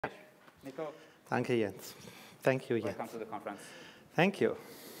Nico. Danke, Jens. Thank you, Jens. Welcome to the conference. Thank you.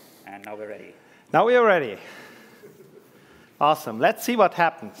 And now we're ready. Now we are ready. Awesome. Let's see what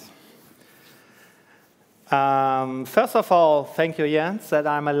happens. First of all, thank you, Jens, that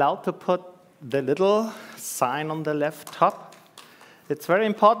I'm allowed to put the little sign on the left top. It's very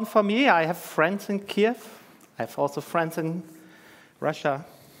important for me. I have friends in Kiev. I have also friends in Russia.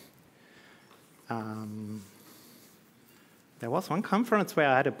 There was one conference where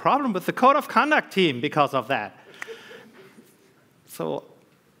I had a problem with the code of conduct team because of that. So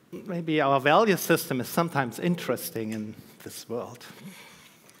maybe our value system is sometimes interesting in this world.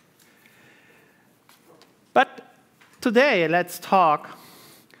 But today, let's talk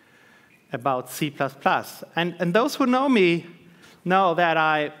about C++. And those who know me know that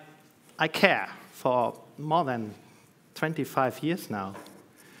I care for more than 25 years now.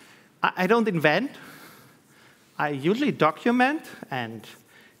 I don't invent. I usually document and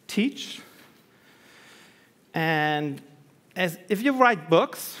teach. And if you write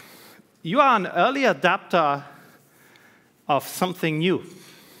books, you are an early adopter of something new.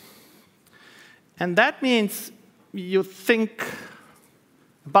 And that means you think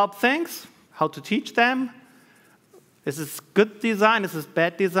about things, how to teach them. Is this good design? Is this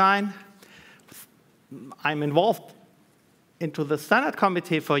bad design? I'm involved into the standard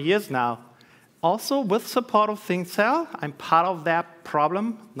committee for years now. Also, with support of ThinkCell, I'm part of their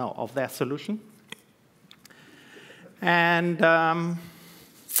problem, no, of their solution. And,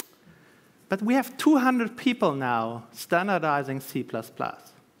 but we have 200 people now standardizing C++.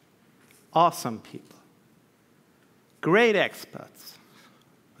 Awesome people. Great experts.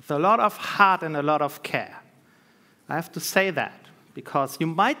 With a lot of heart and a lot of care. I have to say that, because you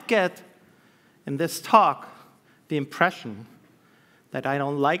might get, in this talk, the impression that I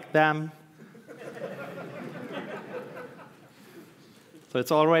don't like them. So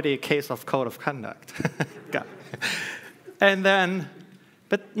it's already a case of code of conduct. And then,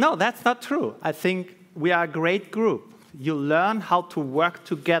 but no, that's not true. I think we are a great group. You learn how to work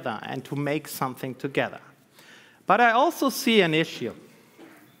together and to make something together. But I also see an issue.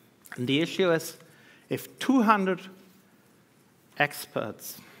 And the issue is if 200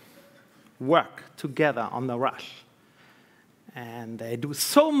 experts work together on the rush, and they do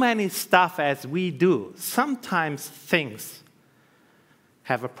so many stuff as we do, sometimes things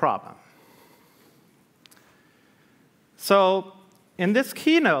have a problem. So in this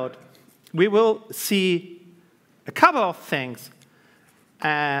keynote, we will see a couple of things,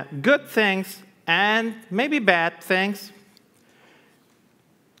 good things and maybe bad things.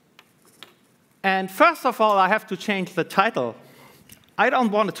 And first of all, I have to change the title. I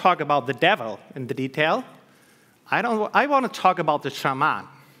don't want to talk about the devil in the detail. I want to talk about the shaman.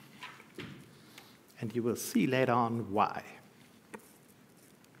 And you will see later on why.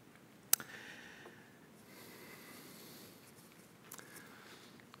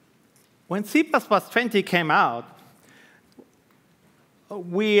 When C++ 20 came out,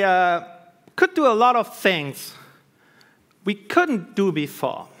 we could do a lot of things we couldn't do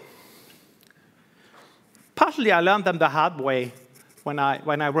before. Partially, I learned them the hard way when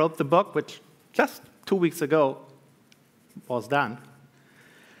I wrote the book, which just 2 weeks ago was done.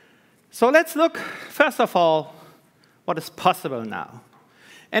 So let's look, first of all, what is possible now.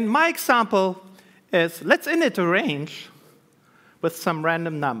 And my example is, let's init a range with some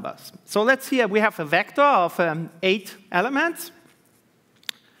random numbers. So let's see, we have a vector of 8 elements.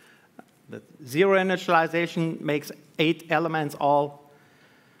 The 0 initialization makes 8 elements all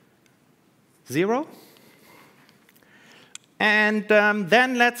 0. And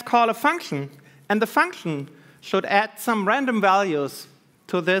then let's call a function. And the function should add some random values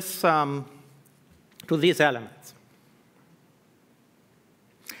to this, to these elements.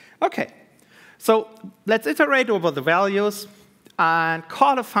 OK, so let's iterate over the values and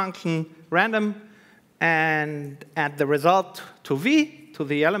call a function random and add the result to v, to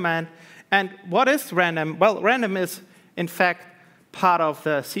the element. And what is random? Well, random is, in fact, part of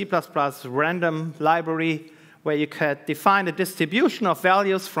the C++ random library, where you could define a distribution of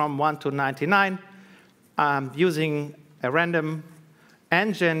values from 1 to 99 using a random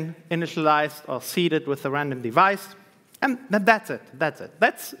engine initialized or seeded with a random device. And that's it. That's it.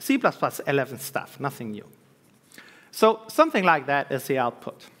 That's C++ 11 stuff, nothing new. So something like that is the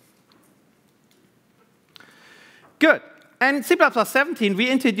output. Good. And in C++ 17, we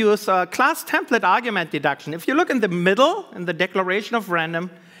introduce class template argument deduction. If you look in the middle, in the declaration of random,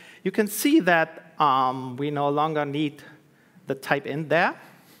 you can see that we no longer need the type in there.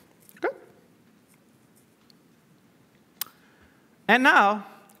 Good. And now,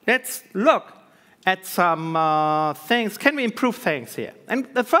 let's look at some things. Can we improve things here? And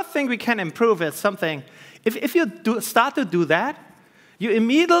the first thing we can improve is something. If you start to do that, you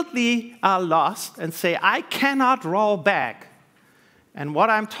immediately are lost and say, I cannot roll back. And what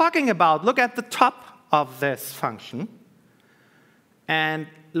I'm talking about, look at the top of this function. And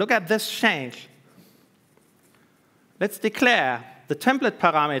look at this change. Let's declare the template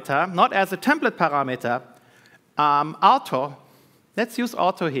parameter, not as a template parameter, auto. Let's use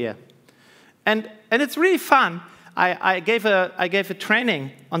auto here. And it's really fun. I gave a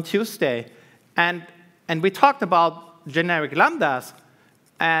training on Tuesday, and we talked about generic lambdas.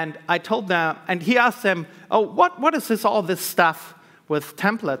 And I told them, and he asked them, oh, what is all this stuff with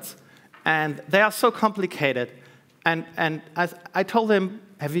templates? And they are so complicated. And I told him,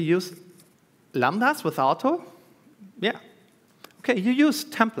 have you used lambdas with auto? Yeah. OK, you use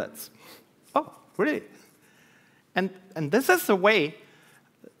templates. Oh, really? And this is the way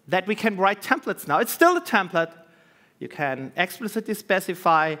that we can write templates now. It's still a template. You can explicitly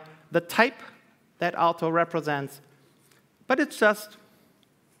specify the type that auto represents. But it's just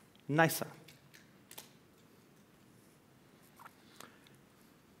nicer.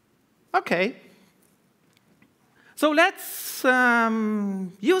 OK. So let's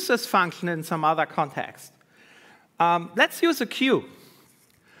use this function in some other context. Let's use a queue.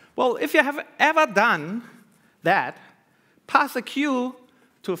 Well, if you have ever done that, pass a queue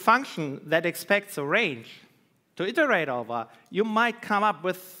to a function that expects a range to iterate over, you might come up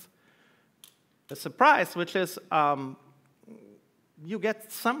with a surprise, which is you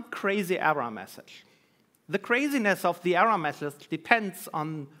get some crazy error message. The craziness of the error message depends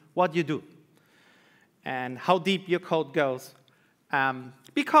on what you do and how deep your code goes.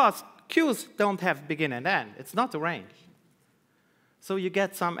 Because queues don't have begin and end. It's not a range. So you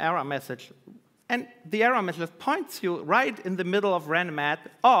get some error message. And the error message points you right in the middle of random add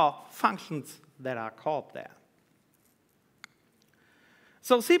or functions that are called there.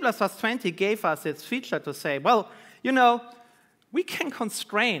 So C++20 gave us its feature to say, well, you know, we can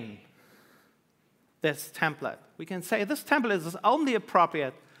constrain this template. We can say this template is only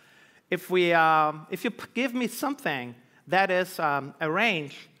appropriate if you give me something that is a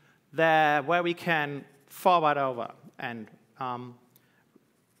range where we can forward over and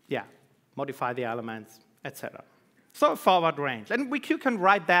modify the elements, etc. So a forward range. And you can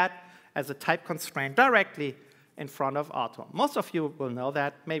write that as a type constraint directly in front of auto. Most of you will know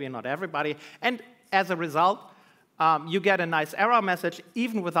that, maybe not everybody. And as a result, you get a nice error message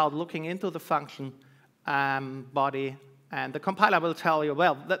even without looking into the function body. And the compiler will tell you,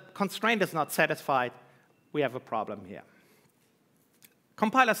 well, the constraint is not satisfied. We have a problem here.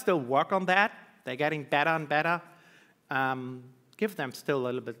 Compilers still work on that. They're getting better and better. Give them still a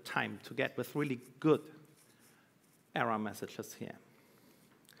little bit of time to get with really good error messages here.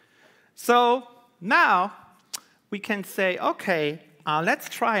 So now we can say, OK, let's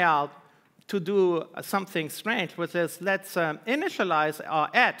try out to do something strange, which is let's initialize or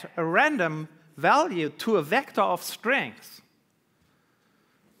add a random value to a vector of strings.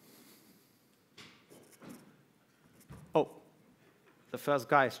 Oh, the first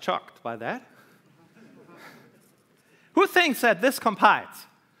guy is shocked by that. Who thinks that this compiles?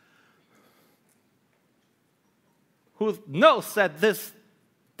 Who knows that this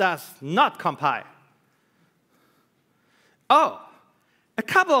does not compile? Oh, a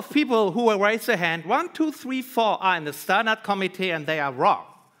couple of people who will raise their hand. 1, 2, 3, 4 are in the standard committee, and they are wrong.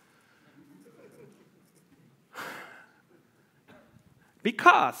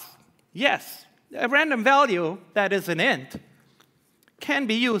 Because, yes, a random value that is an int can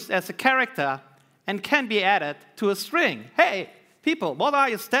be used as a character and can be added to a string. Hey, people, what are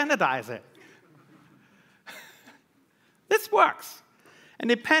you standardizing? This works. And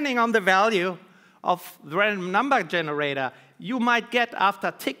depending on the value of the random number generator, you might get,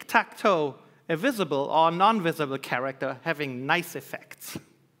 after tic-tac-toe, a visible or non-visible character having nice effects.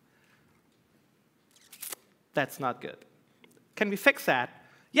 That's not good. Can we fix that?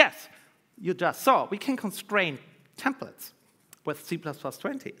 Yes, you just saw. We can constrain templates with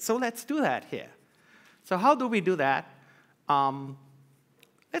C++20. So let's do that here. So how do we do that?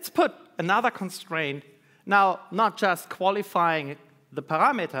 Let's put another constraint. Now, not just qualifying the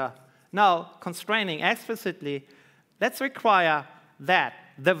parameter, now constraining explicitly. Let's require that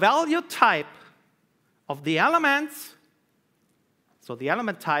the value type of the elements, so the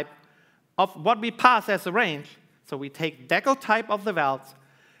element type of what we pass as a range, so we take decal type of the vals,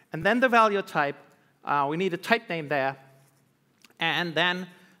 and then the value type. We need a type name there. And then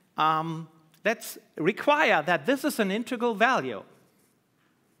let's require that this is an integral value.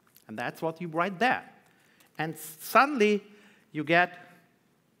 And that's what you write there. And suddenly, you get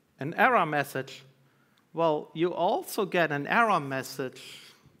an error message Well, you also get an error message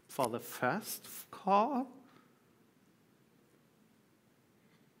for the first call.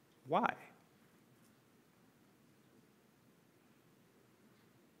 Why?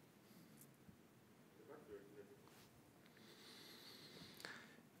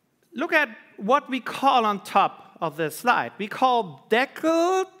 Look at what we call on top of this slide. We call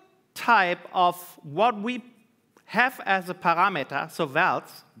decal type of what we have as a parameter, so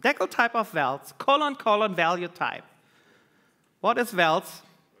vals, decal type of vals, colon, colon, value type. What is vals?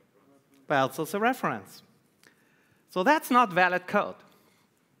 Vals is a reference. So that's not valid code.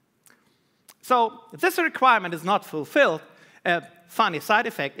 So if this requirement is not fulfilled, a funny side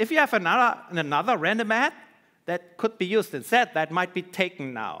effect, if you have another random add that could be used instead, that might be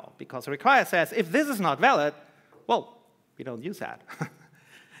taken now, because the require says, if this is not valid, well, we don't use that.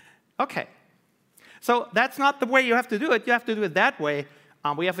 OK. So that's not the way you have to do it. You have to do it that way.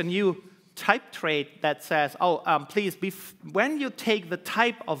 We have a new type trait that says, oh, please, when you take the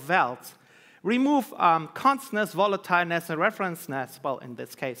type of vals, remove constantness, volatileness, and referenceness. Well, in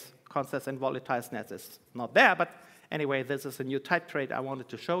this case, constantness and volatileness is not there. But anyway, this is a new type trait I wanted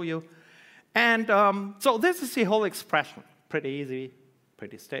to show you. And so this is the whole expression. Pretty easy,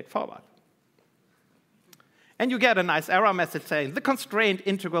 pretty straightforward. And you get a nice error message saying the constraint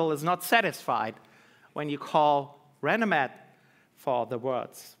integral is not satisfied when you call random add for the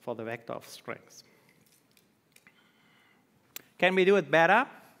words, for the vector of strings. Can we do it better?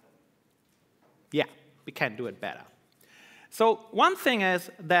 Yeah, we can do it better. So one thing is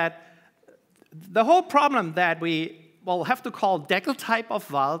that the whole problem that we will have to call decal type of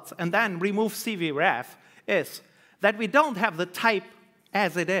vals and then remove cvref is that we don't have the type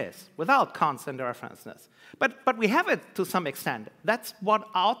as it is, without constant referenceness. But we have it to some extent. That's what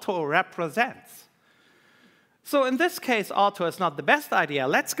auto represents. So in this case, auto is not the best idea.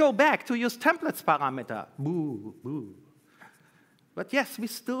 Let's go back to use templates parameter. Boo, boo. But yes, we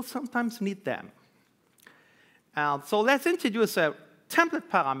still sometimes need them. So let's introduce a template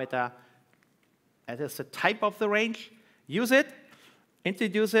parameter that is the type of the range. Use it,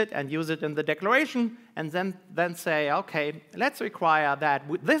 introduce it, and use it in the declaration, and then say, OK, let's require that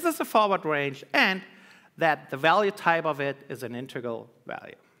this is a forward range and that the value type of it is an integral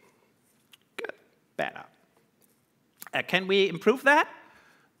value. Good, better. Can we improve that?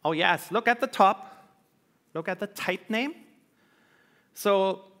 Oh, yes. Look at the top. Look at the type name.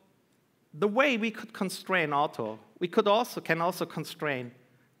 So the way we could constrain auto, we can also constrain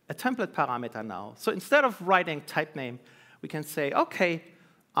a template parameter now. So instead of writing type name, we can say, OK,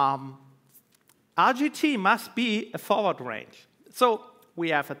 RGT must be a forward range. So we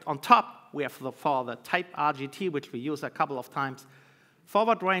have it on top. We have for the type RGT, which we use a couple of times,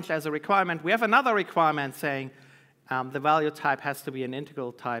 forward range as a requirement. We have another requirement saying the value type has to be an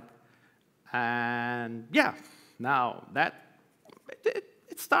integral type. And yeah, now that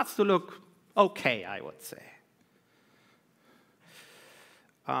it starts to look OK, I would say.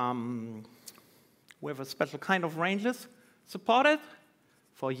 We have a special kind of ranges supported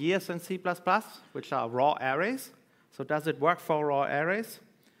for years in C++, which are raw arrays. So does it work for raw arrays?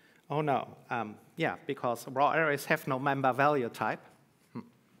 Oh, no. Yeah, because raw arrays have no member value type.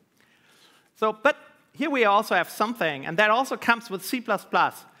 So, but here we also have something, and that also comes with C++,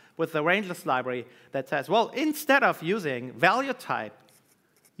 with the rangeless library that says, well, instead of using value type,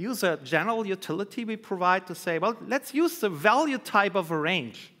 use a general utility we provide to say, well, let's use the value type of a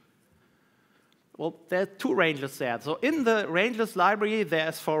range. Well, there are two ranges there. So in the rangeless library,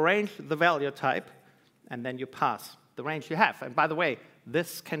 there's for range the value type, and then you pass the range you have. And by the way,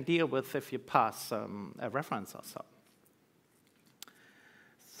 this can deal with if you pass a reference or so.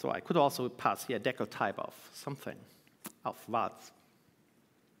 So I could also pass here decal type of something, of vals.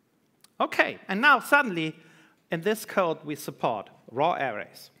 OK, and now suddenly, in this code, we support raw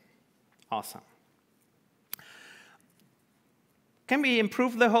arrays. Awesome. Can we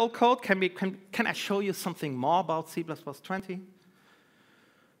improve the whole code? Can I show you something more about C++20?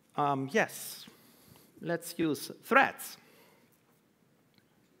 Yes. Let's use threads.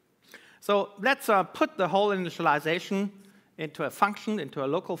 So let's put the whole initialization into a function, into a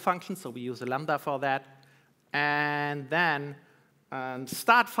local function. So we use a lambda for that. And then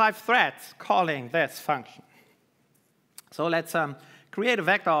start 5 threads calling this function. So let's create a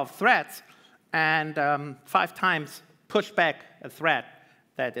vector of threads and 5 times push back a thread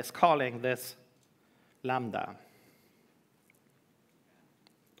that is calling this lambda.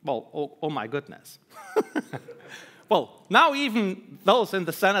 Well, oh my goodness. Well, now even those in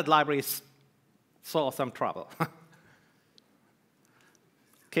the standard libraries saw some trouble.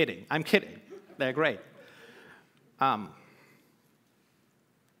 Kidding. I'm kidding. They're great.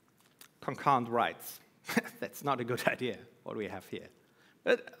 Concurrent writes. That's not a good idea, what we have here.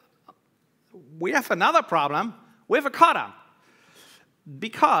 But we have another problem with a coda.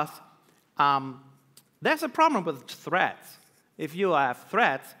 Because there's a problem with threads. If you have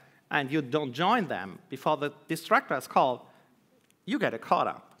threads and you don't join them before the destructor is called, you get a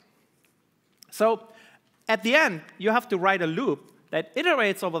coda. So at the end, you have to write a loop that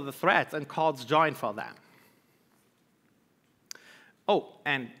iterates over the threads and calls join for them. Oh,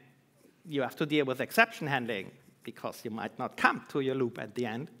 and you have to deal with exception handling, because you might not come to your loop at the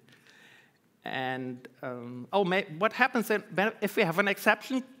end. And what happens if we have an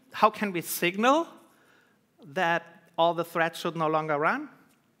exception? How can we signal that all the threads should no longer run?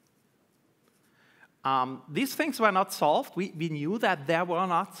 These things were not solved. We knew that they were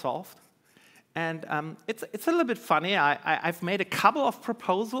not solved. And it's a little bit funny. I've made a couple of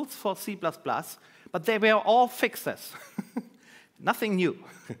proposals for C++, but they were all fixes. Nothing new.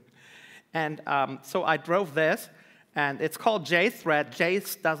 And so I drove this, and it's called JThread. J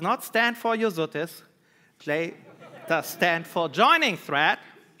does not stand for Josuttis. J does stand for joining thread.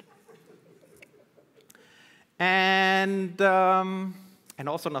 And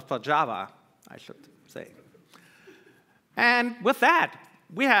also not for Java, I should say. And with that,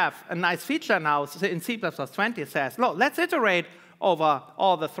 we have a nice feature now in C++20. It says, look, let's iterate over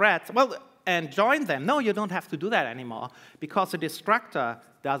all the threads and join them. No, you don't have to do that anymore, because the destructor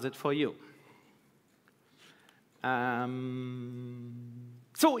does it for you. So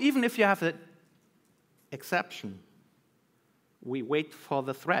even if you have an exception, we wait for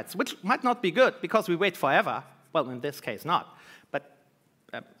the threads, which might not be good, because we wait forever. Well, in this case, not. But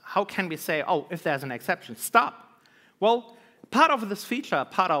how can we say, oh, if there's an exception, stop? Well, part of this feature,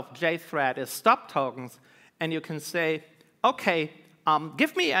 part of JThread, is stop tokens. And you can say, OK,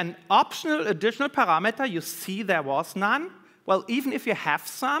 give me an optional additional parameter. You see there was none. Well, even if you have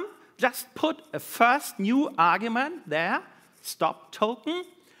some, just put a first new argument there, stop token.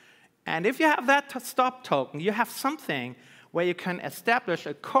 And if you have that stop token, you have something where you can establish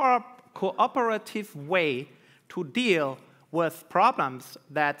a cooperative way to deal with problems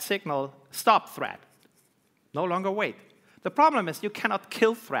that signal stop thread. No longer wait. The problem is you cannot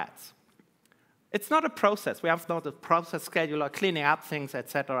kill threads. It's not a process. We have not a process scheduler cleaning up things,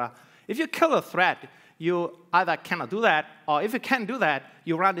 etc. If you kill a thread, you either cannot do that, or if you can do that,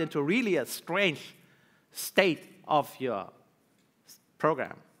 you run into really a strange state of your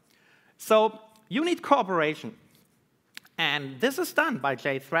program. So you need cooperation. And this is done by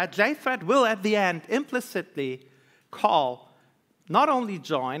JThread. JThread will, at the end, implicitly call not only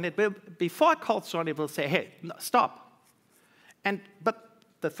join, it will, before it calls join, it will say, hey, no, stop. But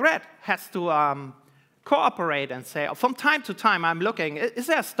the thread has to cooperate and say, from time to time, I'm looking, is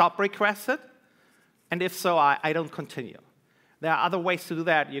there a stop requested? And if so, I don't continue. There are other ways to do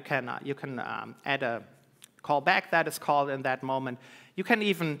that. You can add a callback that is called in that moment. You can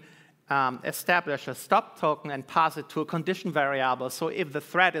even establish a stop token and pass it to a condition variable. So if the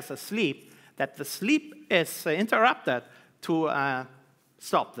thread is asleep, that the sleep is interrupted to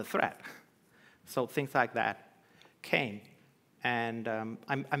stop the thread. So things like that came. And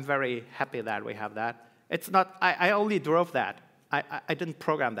I'm very happy that we have that. It's not, I only drove that. I didn't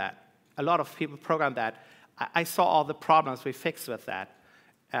program that. A lot of people program that. I saw all the problems we fixed with that.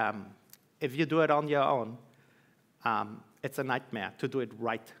 If you do it on your own, it's a nightmare to do it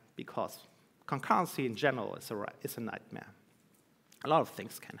right, because concurrency in general is a nightmare. A lot of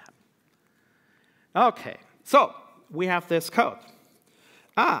things can happen. OK, so we have this code.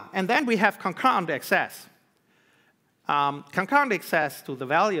 And then we have concurrent access. Concurrent access to the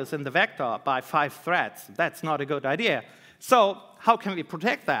values in the vector by 5 threads. That's not a good idea. So how can we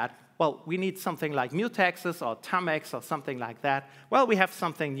protect that? Well, we need something like mutexes or termx or something like that. Well, we have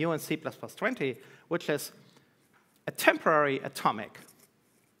something new in C++20, which is a temporary atomic.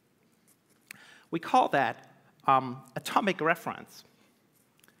 We call that atomic reference.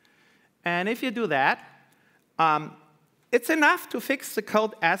 And if you do that, it's enough to fix the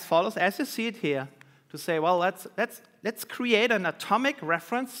code as follows, as you see it here, to say, well, let's create an atomic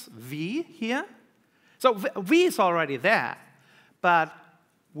reference V here. So V is already there, but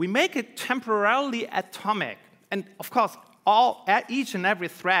we make it temporarily atomic. And of course, each and every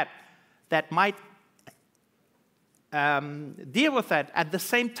thread that might deal with that at the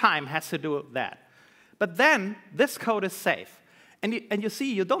same time has to do that. But then this code is safe. And you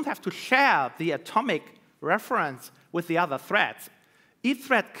see, you don't have to share the atomic reference with the other threads. Each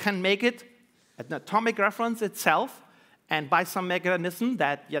thread can make it an atomic reference itself, and by some mechanism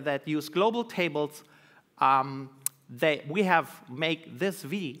that use global tables, we have make this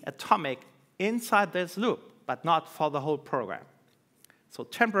V atomic inside this loop, but not for the whole program. So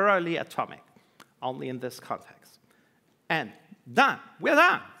temporarily atomic. only in this context. And done. We're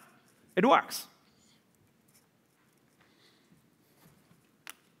done. It works.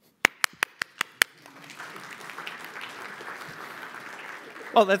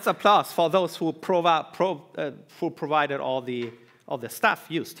 Well, let's applause for those who provided all the stuff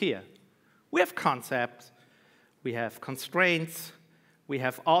used here. We have concepts, we have constraints, we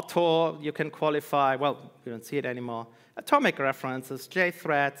have auto, you can qualify, well, you don't see it anymore, atomic references,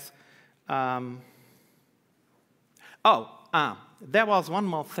 JThreads. There was one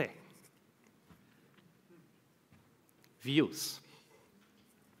more thing. Views.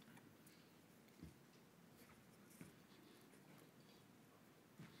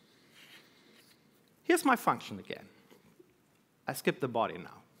 Here's my function again. I skip the body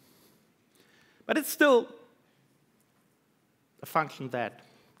now. But it's still a function that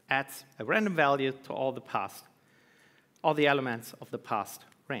adds a random value to all the elements of the past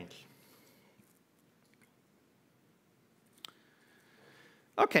range.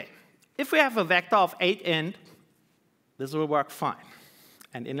 OK, if we have a vector of 8 int, this will work fine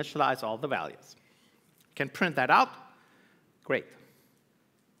and initialize all the values. You can print that out. Great.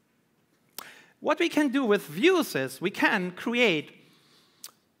 What we can do with views is we can create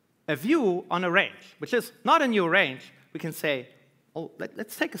a view on a range, which is not a new range. We can say, oh,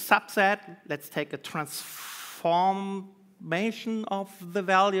 let's take a subset. Let's take a transformation of the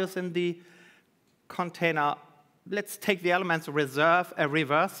values in the container. Let's take the elements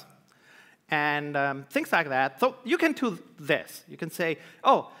reverse, and things like that. So you can do this. You can say,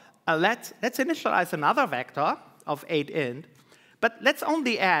 oh, let's initialize another vector of 8 int, but let's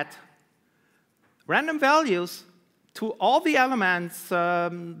only add random values to all the elements,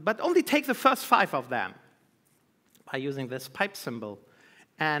 but only take the first 5 of them by using this pipe symbol.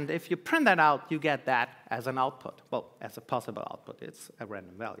 And if you print that out, you get that as an output. Well, as a possible output. It's a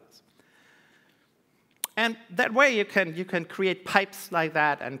random values. And that way, you can create pipes like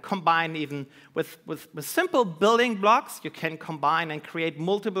that and combine even with simple building blocks. You can combine and create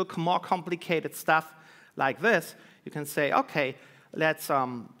multiple, more complicated stuff like this. You can say, OK, let's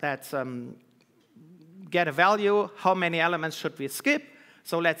get a value. How many elements should we skip?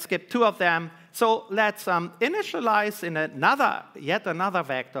 So let's skip 2 of them. So let's initialize in yet another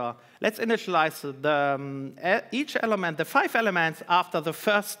vector. Let's initialize each element, the 5 elements, after the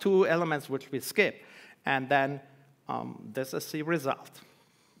first 2 elements which we skip. And then this is the result.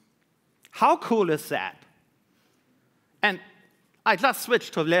 How cool is that? And I just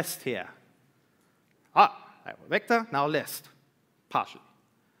switched to list here. I have a vector, now list, partially.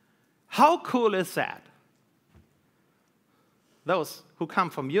 How cool is that? Those who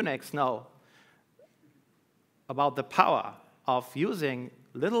come from Unix know about the power of using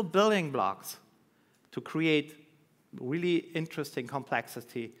little building blocks to create really interesting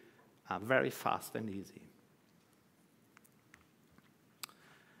complexity very fast and easy.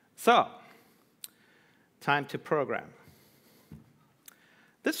 So, time to program.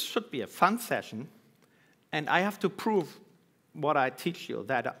 This should be a fun session, and I have to prove what I teach you,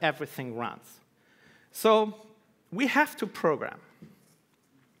 that everything runs. So, we have to program.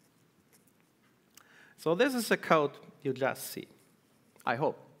 So this is the code you just see, I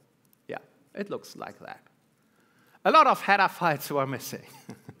hope. Yeah, it looks like that. A lot of header files were missing.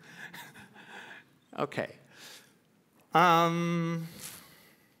 OK.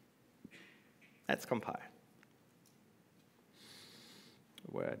 Let's compile.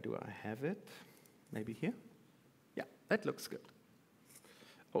 Where do I have it? Maybe here? Yeah, that looks good.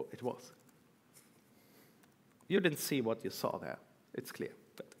 Oh, it was. You didn't see what you saw there. It's clear.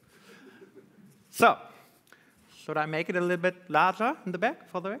 But. So, should I make it a little bit larger in the back,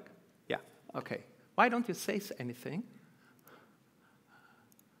 for the back? Yeah, OK. Why don't you say anything?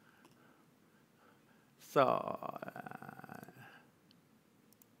 So,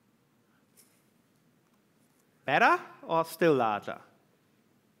 better or still larger?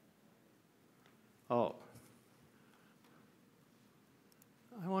 Oh.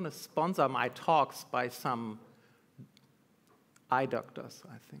 I want to sponsor my talks by some eye doctors,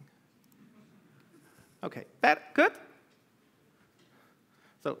 I think. OK, good?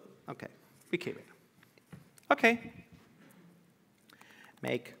 So, OK, we keep it. OK.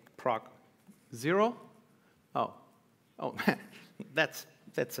 Make proc 0. Oh, that's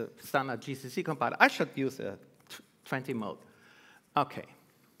a standard GCC compiler. I should use a 20 mode. OK.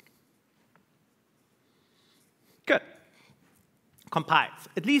 Good. Compiles.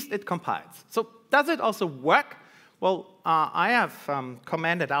 At least it compiles. So does it also work? Well, I have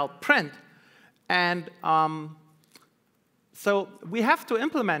commented out print. And so we have to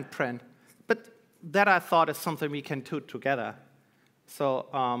implement print. But that, I thought, is something we can do together. So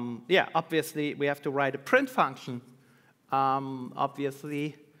yeah, obviously, we have to write a print function.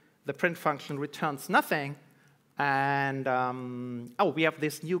 Obviously, the print function returns nothing. And oh, we have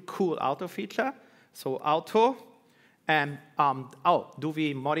this new cool auto feature. So auto. And oh, do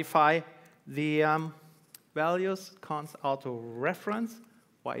we modify the values? Const auto reference.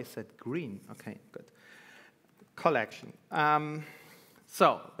 Why is that green? OK, good. Collection.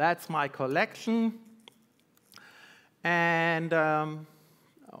 So that's my collection. And oh,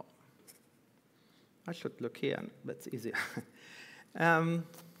 I should look here. That's easier.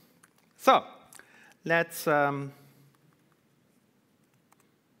 So let's.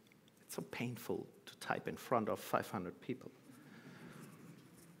 It's so painful to type in front of 500 people.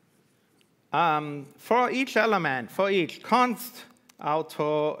 For each element, for each const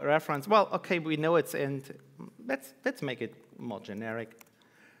auto reference. Well, OK, we know it's int. Let's make it more generic.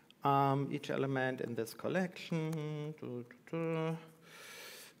 Each element in this collection.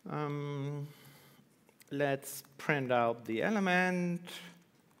 Let's print out the element.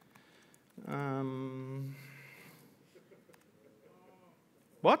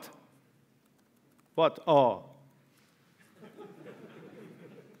 What? What? Oh.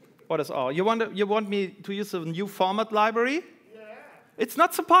 What is all? You want me to use a new format library? Yeah. It's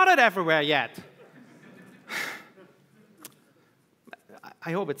not supported everywhere yet.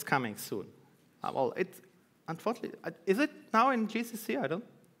 I hope it's coming soon. Well, unfortunately, is it now in GCC? I don't.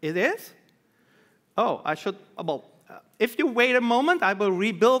 It is? Oh, I should. Well, if you wait a moment, I will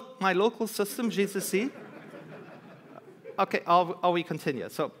rebuild my local system, GCC. OK, or we continue.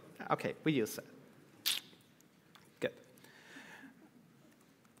 So, OK, we use that. Good.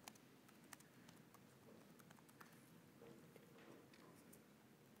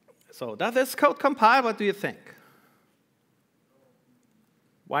 So, does this code compile? What do you think?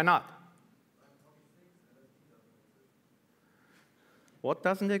 Why not? What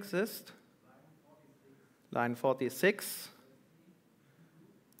doesn't exist? Line 46.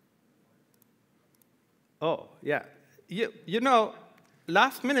 Oh, yeah. You know,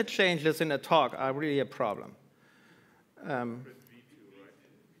 last-minute changes in a talk are really a problem.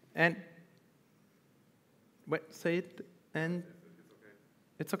 And wait, say it, and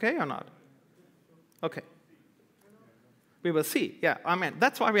it's OK or not? OK. We will see. Yeah, I mean,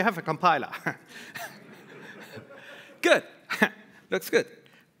 that's why we have a compiler. Good. Looks good.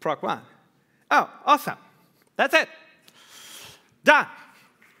 Proc 1. Oh, awesome. That's it. Done.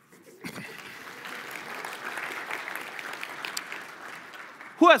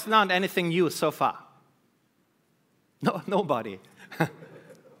 Who has learned anything new so far? No, nobody.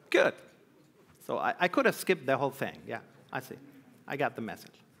 Good. So I could have skipped the whole thing. Yeah, I see. I got the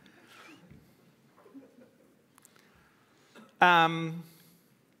message.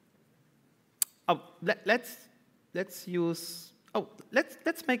 Let's use. Oh,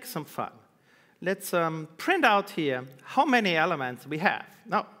 let's make some fun. Let's print out here how many elements we have.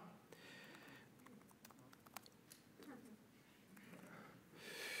 Now,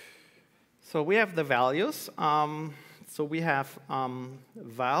 so we have the values. So we have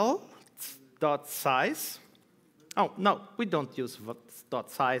val.size. Oh, no, we don't use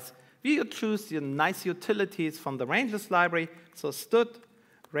 .size. We choose the nice utilities from the ranges library. So stud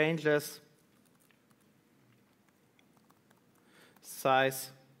ranges size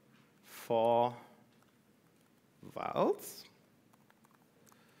for vals.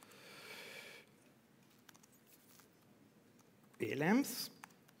 Elams.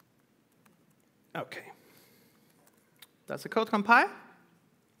 OK. Does the code compile?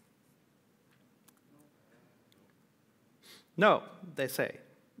 No, they say,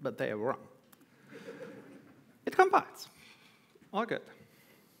 but they are wrong. It compiles. All good.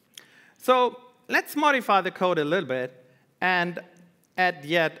 So let's modify the code a little bit and add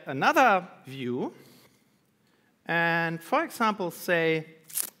yet another view. And for example, say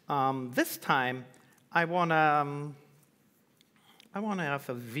this time I want to have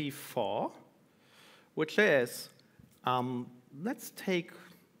a v4, which is let's take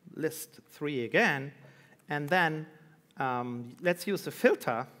list 3 again, and then let's use a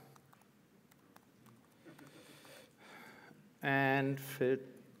filter and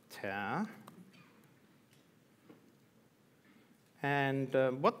filter. And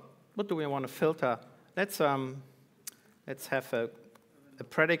what do we want to filter? Let's have a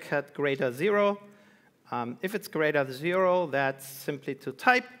predicate greater 0. If it's greater than 0, that's simply to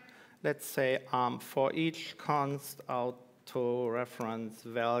type. Let's say for each const auto reference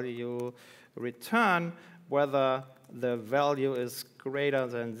value return whether the value is greater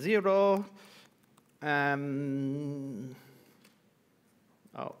than 0.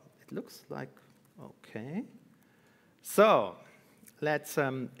 Oh, it looks like OK. So let's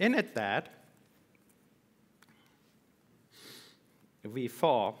init that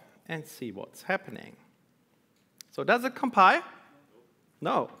v4 and see what's happening. So does it compile?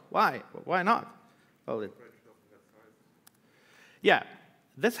 No. Why? Why not? Well, yeah,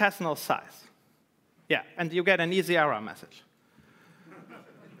 this has no size. Yeah, and you get an easy error message.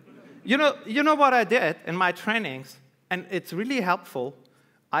 You know what I did in my trainings, and it's really helpful.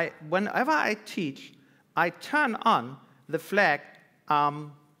 Whenever I teach, I turn on the flag.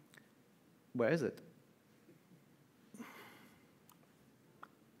 Where is it?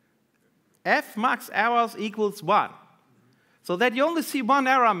 Fmax errors equals 1. So that you only see one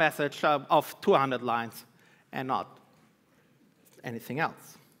error message of 200 lines and not anything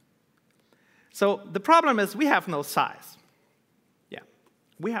else. So the problem is we have no size. Yeah,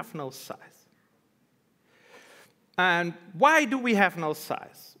 we have no size. And why do we have no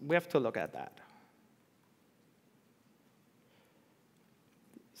size? We have to look at that.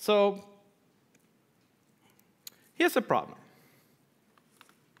 So here's the problem.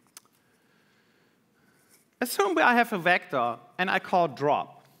 Assume I have a vector, and I call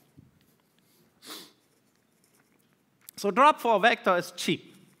drop. So drop for a vector is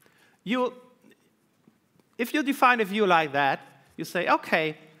cheap. If you define a view like that, you say,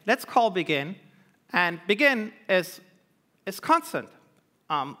 OK, let's call begin. And begin is constant.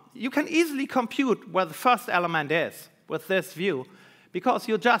 You can easily compute where the first element is with this view, because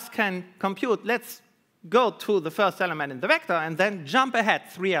you just can compute, let's go to the first element in the vector, and then jump ahead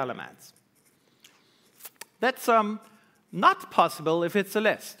 3 elements. That's not possible if it's a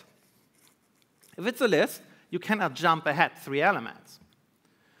list. If it's a list, you cannot jump ahead 3 elements.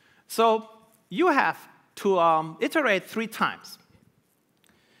 So you have to iterate 3 times.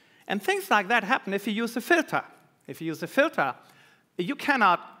 And things like that happen if you use a filter. If you use a filter, you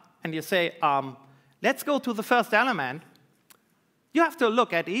cannot, and you say, let's go to the first element. You have to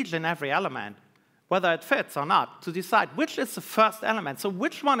look at each and every element, whether it fits or not, to decide which is the first element. So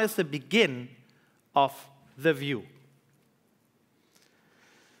which one is the begin of the view.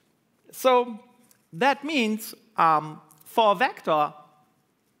 So that means for a vector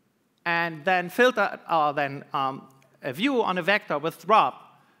and then filter, or then a view on a vector with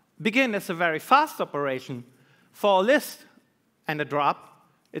drop, begin is a very fast operation. For a list and a drop,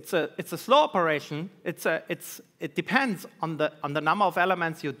 it's a slow operation. It depends on the number of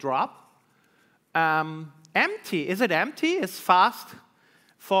elements you drop. Empty, is it empty? Is fast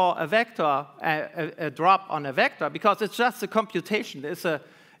for a vector, a drop on a vector, because it's just a computation. It's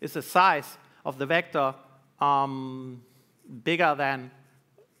a size of the vector bigger than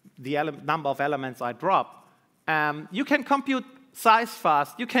the number of elements I drop. You can compute size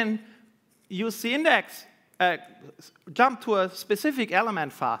fast. You can use the index, jump to a specific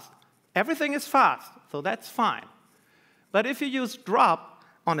element fast. Everything is fast, so that's fine. But if you use drop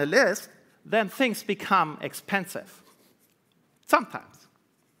on a list, then things become expensive, sometimes.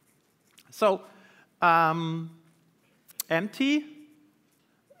 So empty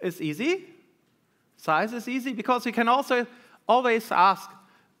is easy. Size is easy, because we can also always ask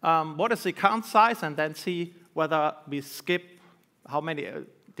what is the count size, and then see whether we skip how many,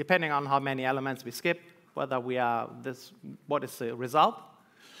 depending on how many elements we skip, whether we are this, what is the result.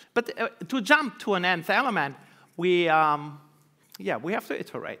 But to jump to an nth element, we have to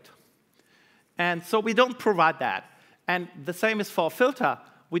iterate. And so we don't provide that. And the same is for a filter.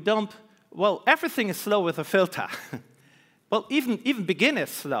 We don't. Well, everything is slow with a filter. Well, even begin is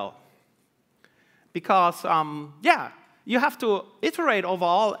slow. Because, you have to iterate over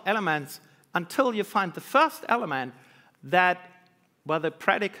all elements until you find the first element where the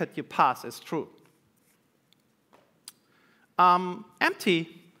predicate you pass is true.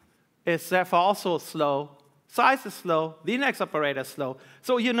 Empty is therefore also slow. Size is slow. The index operator is slow.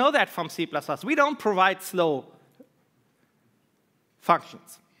 So you know that from C++. We don't provide slow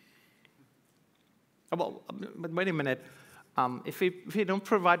functions. Well, but wait a minute. If we don't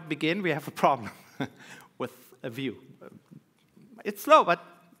provide begin, we have a problem with a view. It's slow, but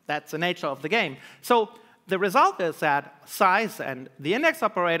that's the nature of the game. So the result is that size and the index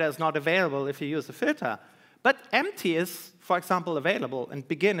operator is not available if you use a filter. But empty is, for example, available, and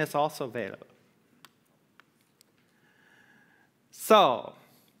begin is also available. So,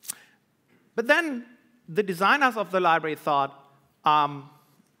 but then the designers of the library thought,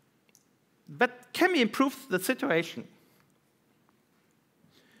 but can we improve the situation?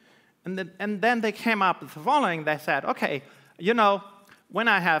 And then they came up with the following. They said, OK, when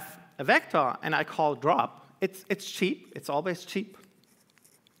I have a vector and I call drop, it's cheap. It's always cheap.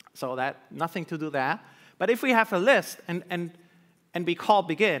 So that nothing to do there. But if we have a list and we call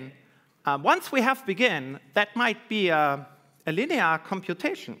begin, once we have begin, that might be a linear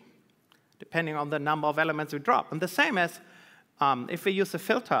computation, depending on the number of elements we drop. And the same as if we use a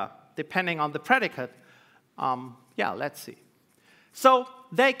filter, depending on the predicate. Yeah, let's see. So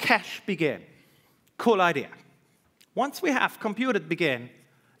they cache begin. Cool idea. Once we have computed begin,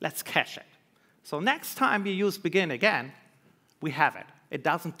 let's cache it. So next time we use begin again, we have it. It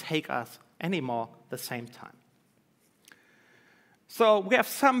doesn't take us anymore the same time. So we have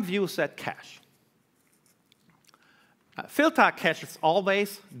some views that cache. Filter caches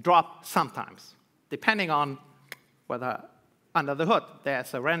always, drop sometimes, depending on whether under the hood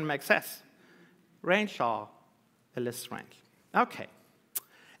there's a random access range or a list range. OK.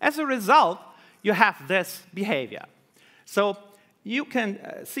 As a result, you have this behavior. So you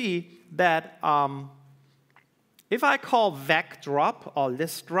can see that if I call vec drop or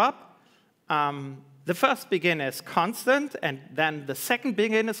list drop, the first begin is constant, and then the second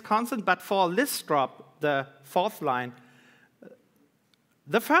begin is constant. But for list drop, the fourth line,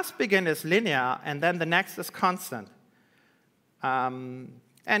 the first begin is linear, and then the next is constant. And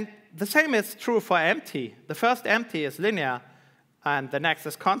the same is true for empty. The first empty is linear, and the next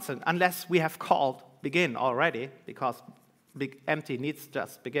is constant, unless we have called begin already, because empty needs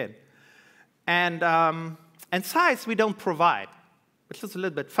just begin. And size we don't provide, which is a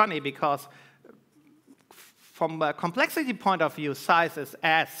little bit funny, because from a complexity point of view, size is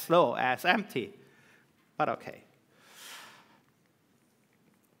as slow as empty. But OK.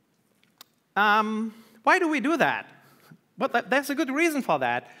 Why do we do that? Well, there's a good reason for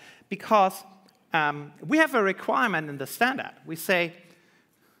that, because we have a requirement in the standard. We say,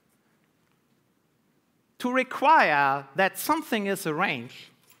 to require that something is a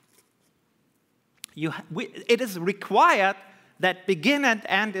range, it is required that begin and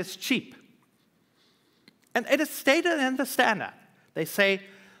end is cheap. And it is stated in the standard. They say,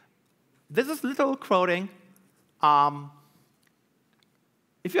 this is little quoting.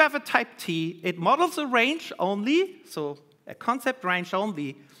 If you have a type T, it models a range only, so a concept range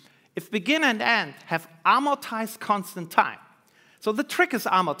only, if begin and end have amortized constant time. So the trick is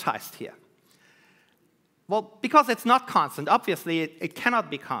amortized here. Well, because it's not constant, obviously it cannot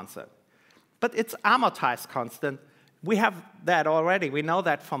be constant. But it's amortized constant. We have that already. We know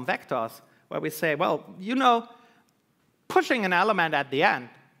that from vectors, where we say, well, you know, pushing an element at the end,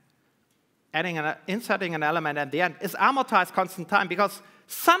 inserting an element at the end, is amortized constant time, because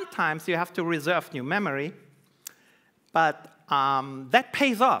sometimes you have to reserve new memory. But that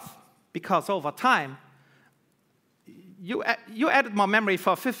pays off, because over time, you added more memory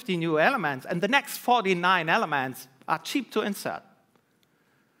for 50 new elements, and the next 49 elements are cheap to insert.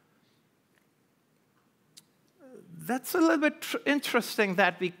 That's a little bit interesting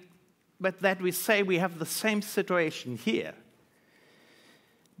that we say we have the same situation here.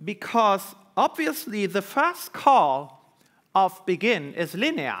 Because obviously, the first call of begin is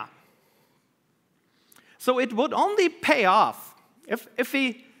linear. So it would only pay off if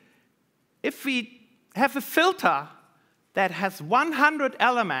we have a filter that has 100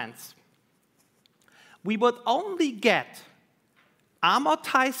 elements. We would only get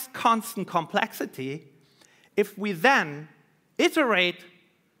amortized constant complexity if we then iterate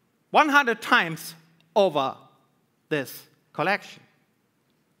 100 times over this collection.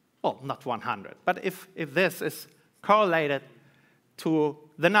 Well, not 100, but if this is correlated to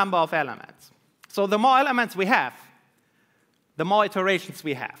the number of elements. So the more elements we have, the more iterations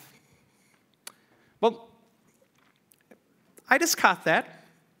we have. Well, I discussed that,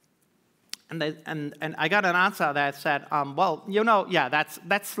 and I got an answer that said, well, you know, yeah,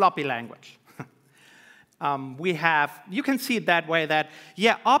 that's sloppy language. You can see it that way, that,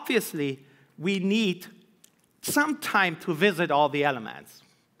 yeah, obviously, we need some time to visit all the elements.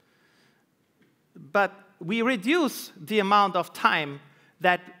 But we reduce the amount of time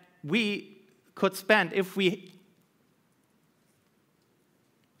that we could spend if we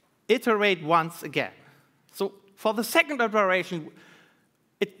iterate once again. So for the second iteration,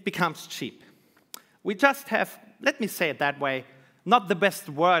 it becomes cheap. We just have, let me say it that way, not the best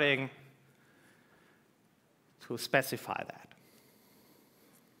wording to specify that.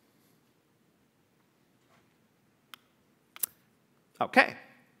 OK,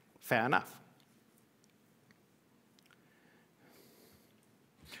 fair enough.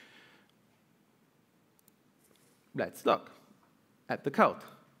 Let's look at the code.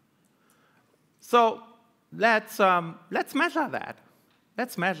 So let's measure that.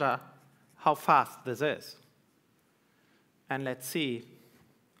 Let's measure how fast this is. And let's see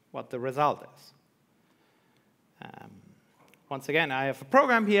what the result is. Once again, I have a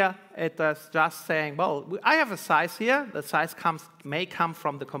program here. It is just saying, well, I have a size here. The size may come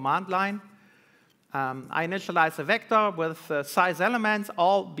from the command line. I initialize a vector with size elements,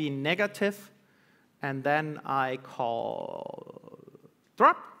 all be negative, and then I call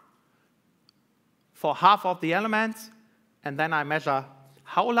drop for half of the elements, and then I measure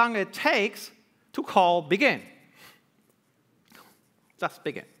how long it takes to call begin. Just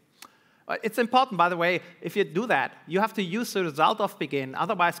begin. It's important, by the way, if you do that, you have to use the result of begin.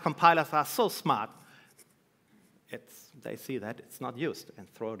 Otherwise, compilers are so smart, they see that it's not used and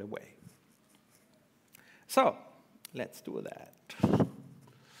throw it away. So let's do that.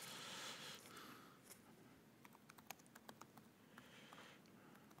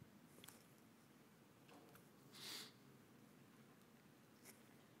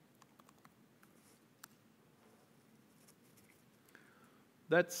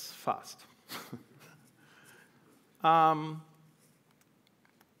 That's fast.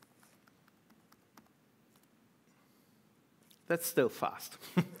 That's still fast.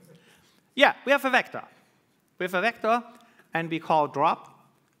 Yeah, we have a vector. We have a vector, and we call drop.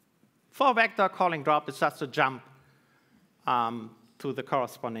 For a vector, calling drop is just a jump to the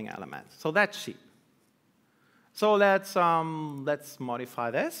corresponding element. So that's cheap. So let's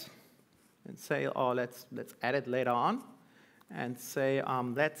modify this and say, oh, let's add it later on, and say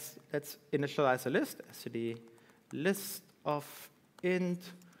let's initialize a list, std list of int.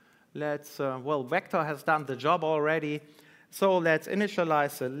 Well, vector has done the job already. So let's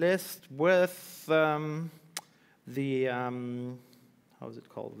initialize a list with how is it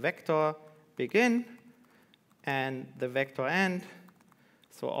called? Vector begin and the vector end.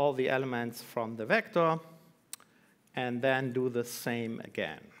 So all the elements from the vector, and then do the same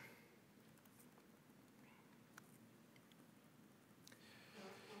again.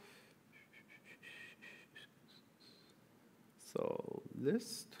 So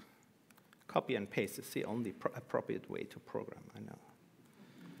list. Copy and paste is the only appropriate way to program, I know.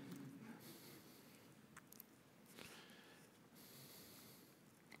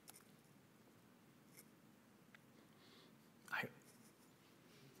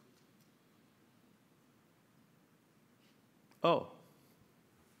 Oh.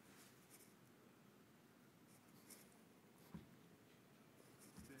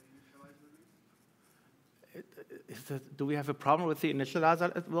 Do we have a problem with the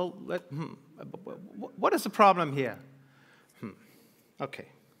initializer? Well, what is the problem here? Okay.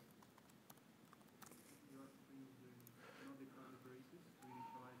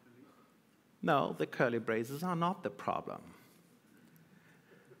 No, the curly braces are not the problem.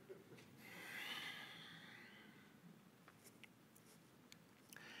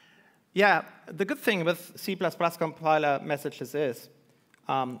 Yeah, the good thing with C++ compiler messages is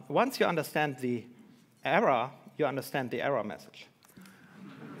once you understand the error, you understand the error message.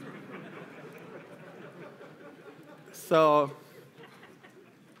 So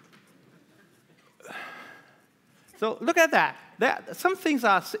look at that. Some things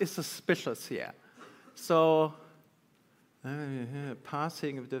are suspicious here. So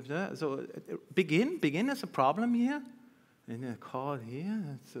passing. So begin is a problem here. And a call here.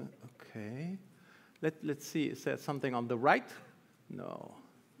 That's okay. Let's see. Is there something on the right? No.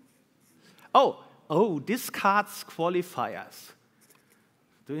 Oh, discards qualifiers.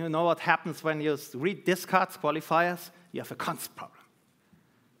 Do you know what happens when you read discards qualifiers? You have a const problem.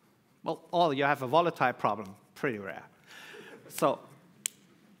 Well, or you have a volatile problem. Pretty rare. So,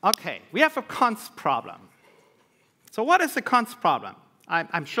 okay, we have a const problem. So what is the const problem?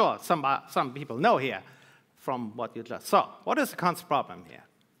 I'm sure some people know here from what you just saw. What is the const problem here?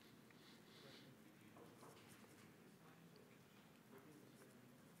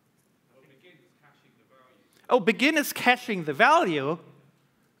 Oh, begin is caching the value,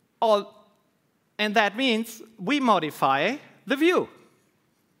 and that means we modify the view.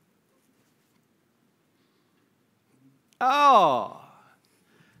 Oh,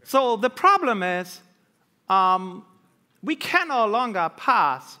 so the problem is we can no longer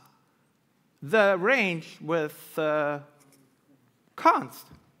pass the range with const.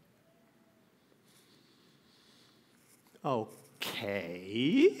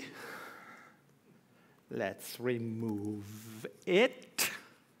 Okay. Let's remove it.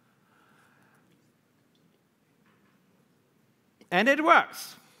 And it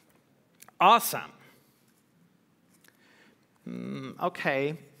works. Awesome.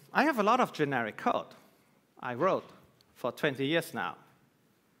 Okay. I have a lot of generic code I wrote for 20 years now.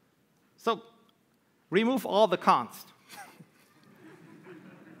 So remove all the const.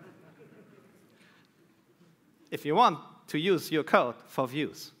 If you want to use your code for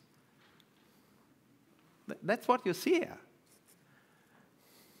views. That's what you see here.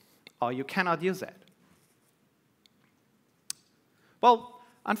 Or you cannot use it. Well,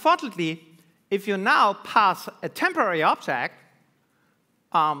 unfortunately, if you now pass a temporary object,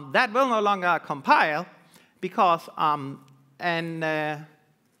 that will no longer compile because an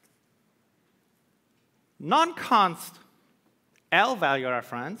non-const L value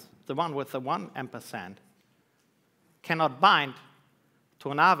reference, the one with the 1 ampersand, cannot bind to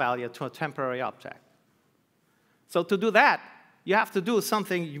an R value to a temporary object. So to do that, you have to do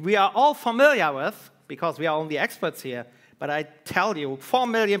something we are all familiar with, because we are only experts here, but I tell you, 4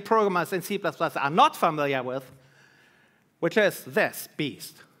 million programmers in C++ are not familiar with, which is this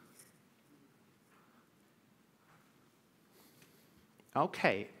beast.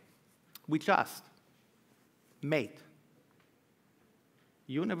 OK, we just made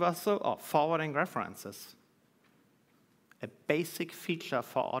universal or forwarding references a basic feature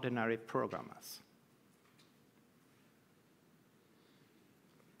for ordinary programmers.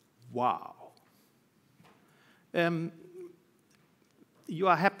 Wow. You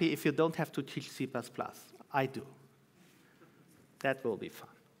are happy if you don't have to teach C++. I do. That will be fun.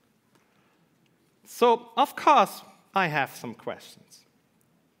 So, of course, I have some questions.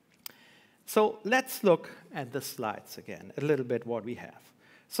 So let's look at the slides again, a little bit what we have.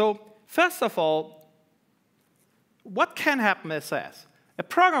 So first of all, what can happen is this. A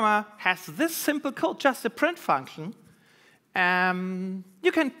programmer has this simple code, just a print function.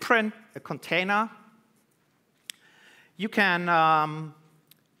 You can print a container. You can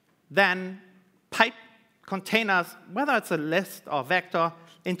then pipe containers, whether it's a list or vector,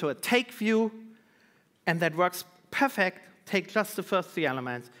 into a take view, and that works perfect. Take just the first 3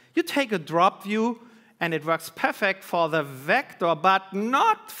 elements. You take a drop view, and it works perfect for the vector, but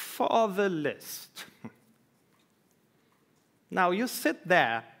not for the list. Now, you sit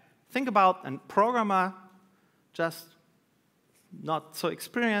there. Think about a programmer just not so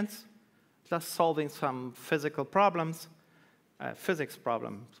experienced, just solving some physical problems, physics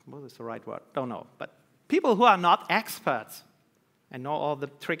problems. What is the right word? Don't know. But people who are not experts and know all the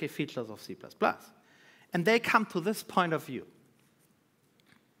tricky features of C++. And they come to this point of view.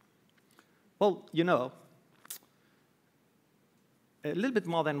 Well, you know, a little bit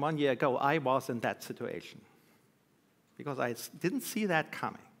more than 1 year ago, I was in that situation because I didn't see that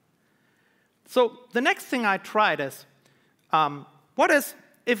coming. So the next thing I tried is, what is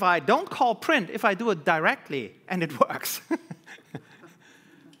if I don't call print, if I do it directly and it works?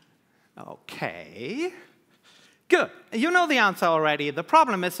 OK. Good. You know the answer already. The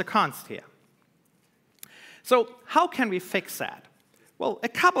problem is the const here. So how can we fix that? Well, a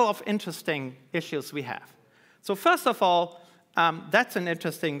couple of interesting issues we have. So first of all, that's an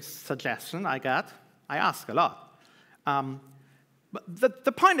interesting suggestion I got. I ask a lot. But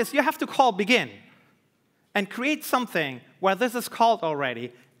the point is you have to call begin and create something where this is called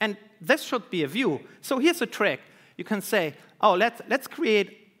already. And this should be a view. So here's a trick. You can say, oh, let's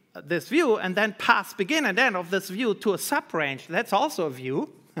create this view and then pass begin and end of this view to a subrange. That's also a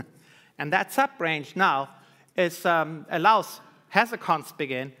view. And that subrange now is, has a const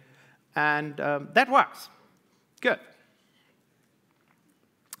begin, and that works. Good.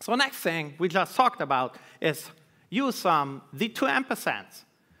 So next thing we just talked about is use the 2 ampersands.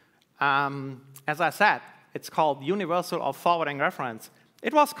 As I said, it's called universal or forwarding reference.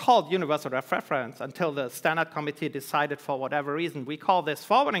 It was called universal reference until the standard committee decided for whatever reason we call this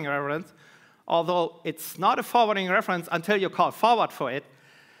forwarding reference, although it's not a forwarding reference until you call forward for it.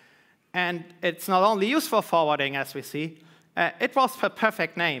 And it's not only used for forwarding, as we see. It was the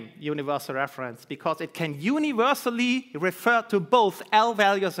perfect name, universal reference, because it can universally refer to both L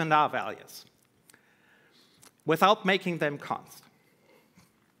values and R values without making them const.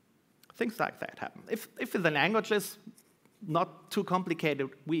 Things like that happen. If the language is not too complicated,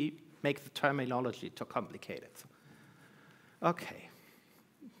 we make the terminology too complicated. OK.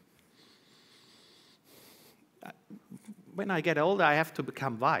 When I get older, I have to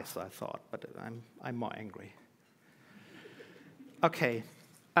become wise, I thought, but I'm more angry. OK,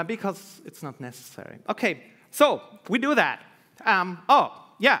 because it's not necessary. OK, so we do that. Oh,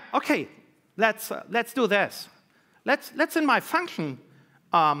 yeah, OK, let's do this. Let's in my function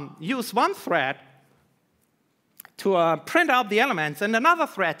use one thread to print out the elements and another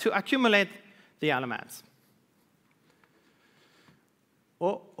thread to accumulate the elements.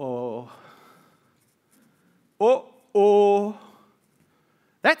 Uh-oh. Uh-oh.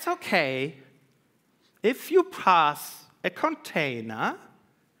 That's OK if you pass a container.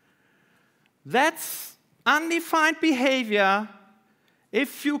 That's undefined behavior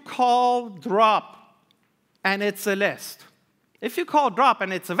if you call drop and it's a list. If you call drop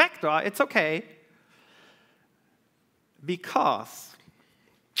and it's a vector, it's OK, because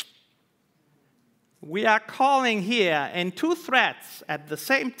we are calling here in 2 threads at the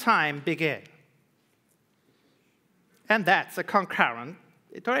same time begin. And that's a concurrent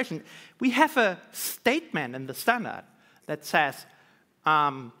iteration. We have a statement in the standard that says,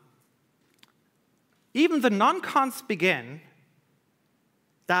 even the non-const begin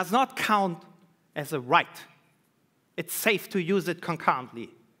does not count as a write. It's safe to use it concurrently.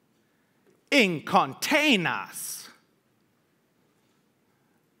 In containers,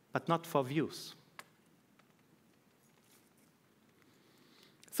 but not for views.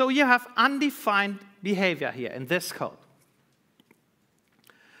 So you have undefined behavior here in this code.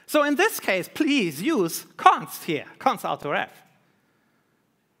 So in this case, please use const here, const autoref.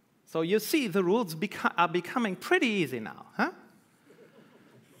 So you see the rules are becoming pretty easy now, huh?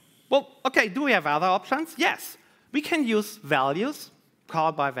 Well, OK, do we have other options? Yes. We can use values,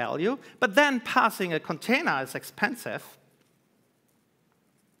 call by value, but then passing a container is expensive.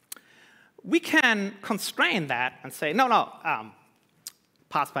 We can constrain that and say, no,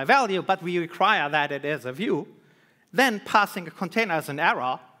 pass by value, but we require that it is a view. Then passing a container is an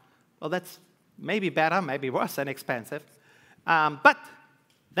error. Well, that's maybe better, maybe worse than expensive. But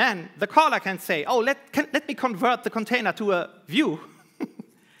then the caller can say, oh, let me convert the container to a view.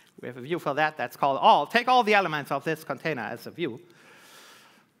 We have a view for that. That's called all. Take all the elements of this container as a view.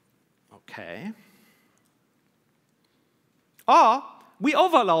 OK. Or we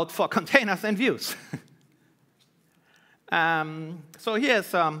overload for containers and views. So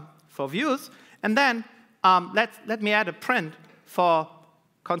here's for views. And then let me add a print for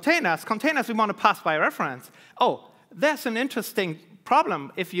containers. Containers we want to pass by reference. Oh, there's an interesting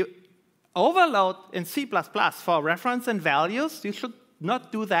problem. If you overload in C++ for reference and values, you should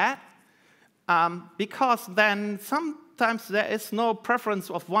not do that, because then sometimes there is no preference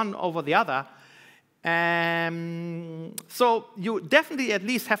of one over the other. So you definitely at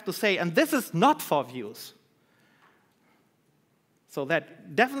least have to say, and this is not for views. So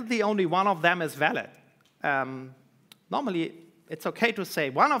that definitely only one of them is valid. Normally, it's OK to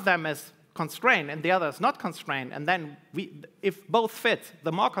say one of them is constrained and the other is not constrained. And then if both fit,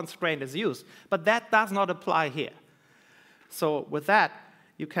 the more constrained is used. But that does not apply here. So with that,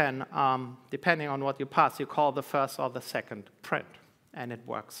 you can, depending on what you pass, you call the first or the second print. And it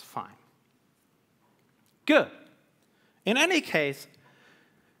works fine. Good. In any case,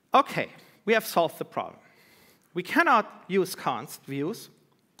 OK, we have solved the problem. We cannot use const views.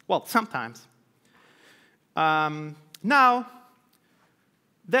 Well, sometimes. Now,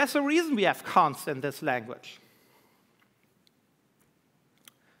 there's a reason we have const in this language.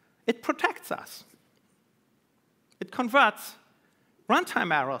 It protects us. It converts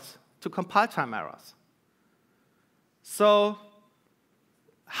runtime errors to compile time errors. So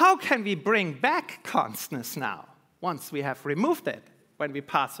how can we bring back constness now, once we have removed it when we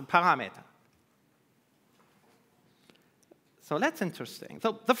pass a parameter? So that's interesting.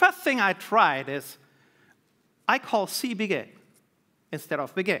 So the first thing I tried is I call C begin instead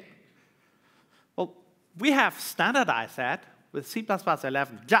of begin. Well, we have standardized that with C++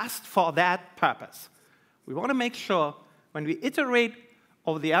 11 just for that purpose. We want to make sure when we iterate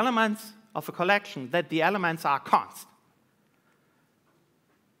over the elements of a collection that the elements are const.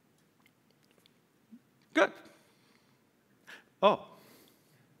 Good. Oh.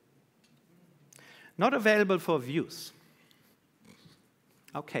 Not available for views.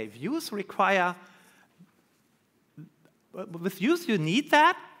 OK, views require, with views you need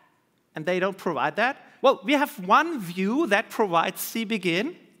that, and they don't provide that. Well, we have one view that provides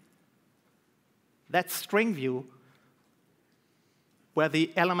cbegin. That's string view, where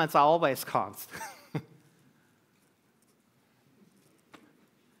the elements are always const.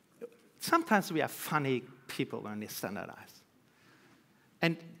 Sometimes we are funny people when we standardize.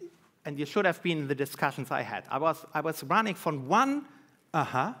 And you should have been in the discussions I had. I was running from one,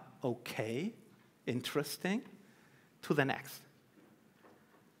 OK, interesting, to the next.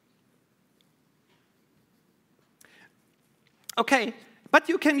 OK, but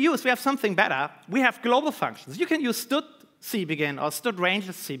you can use, we have something better. We have global functions. You can use std cbegin or std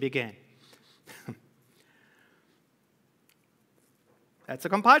ranges cbegin. That's a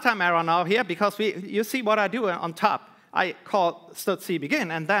compile time error now here, because you see what I do on top. I call std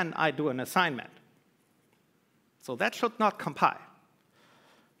cbegin, and then I do an assignment. So that should not compile.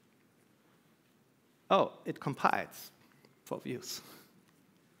 Oh, it compiles for views.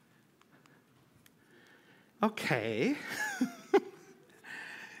 OK.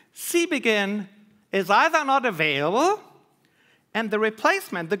 cbegin is either not available, and the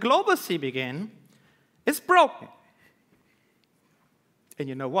replacement, the global cbegin, is broken. And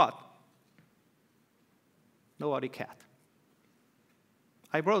you know what? Nobody cared.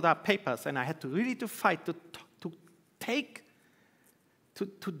 I wrote up papers, and I had to really fight to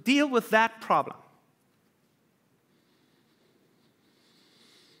deal with that problem.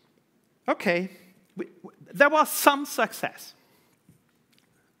 okay, there was some success.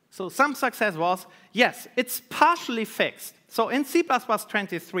 So some success was, yes, it's partially fixed. So in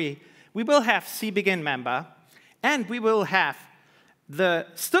C++23, we will have cBegin member, and we will have the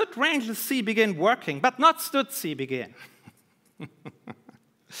std rangeless cBegin working, but not std cBegin.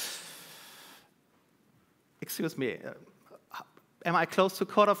 Excuse me, am I close to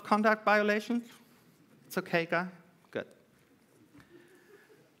code of conduct violation? It's okay, guy? Good.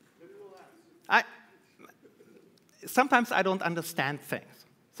 Sometimes I don't understand things.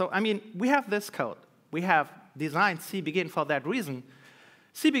 So, I mean, we have this code. We have designed cBegin for that reason.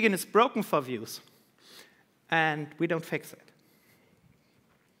 cBegin is broken for views, and we don't fix it.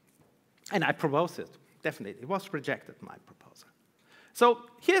 And I proposed it, definitely. It was rejected, my proposal. So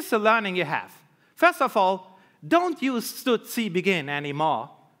here's the learning you have. First of all, don't use std cBegin anymore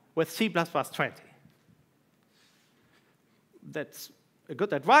with C++20. That's a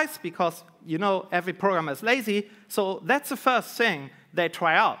good advice because you know every programmer is lazy, so that's the first thing they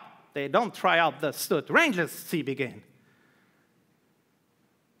try out. They don't try out the std rangeless cBegin.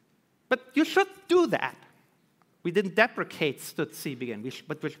 But you should do that. We didn't deprecate std cBegin,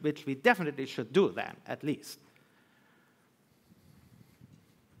 which we definitely should do that, at least.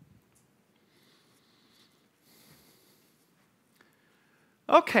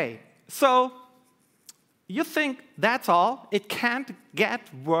 Okay, so you think that's all? It can't get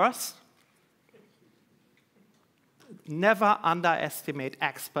worse? Never underestimate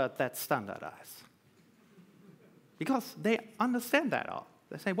experts that standardize. Because they understand that all.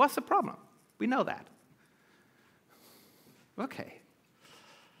 They say, what's the problem? We know that. Okay.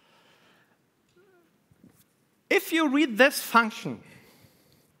 If you read this function,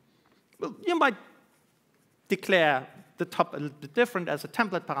 well, you might declare the top a little bit different as a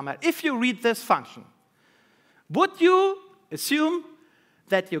template parameter. If you read this function, would you assume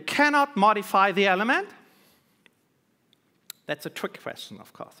that you cannot modify the element? That's a trick question,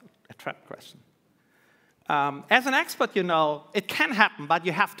 of course, a trap question. As an expert, you know, it can happen, but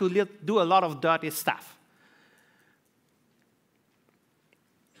you have to do a lot of dirty stuff.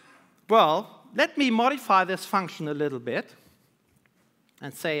 Well, let me modify this function a little bit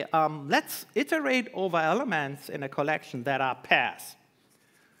and say, let's iterate over elements in a collection that are pairs.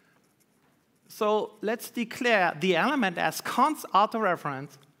 So let's declare the element as const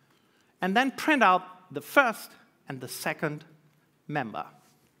autoreference and then print out the first and the second member.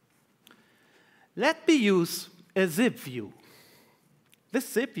 Let me use a zip view. This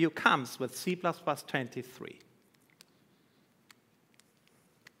zip view comes with C++23.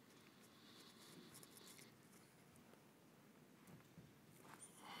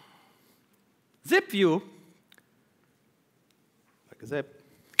 Zip view, like a zip,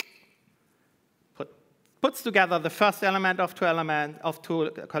 puts together the first element of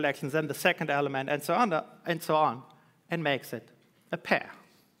two collections, and the second element, and so on, and makes it a pair.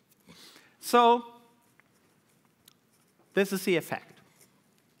 So this is the effect.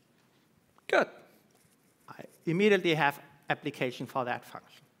 Good. I immediately have application for that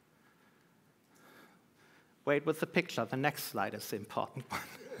function. Wait with the picture. The next slide is the important one.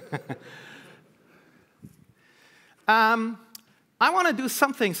 I want to do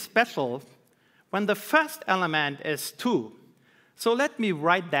something special when the first element is 2. So let me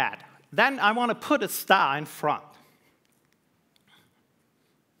write that. Then I want to put a star in front.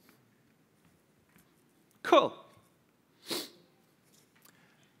 Cool.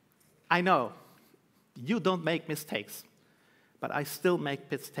 I know you don't make mistakes, but I still make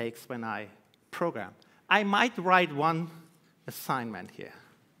mistakes when I program. I might write one assignment here.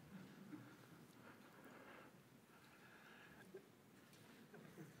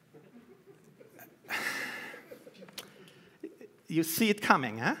 You see it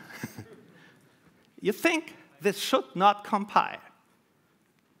coming, huh? You think this should not compile.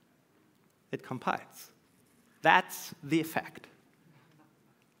 It compiles. That's the effect.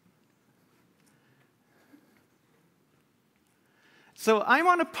 So I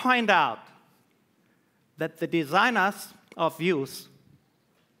want to point out that the designers of views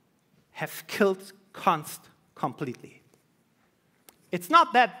have killed const completely. It's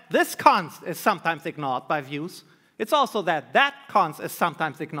not that this const is sometimes ignored by views. It's also that that const is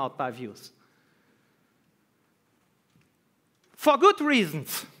sometimes ignored by views. For good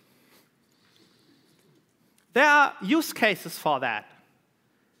reasons. There are use cases for that.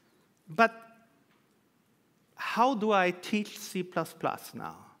 But how do I teach C++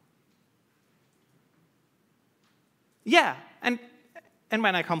 now? Yeah, and